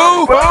up,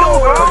 fool?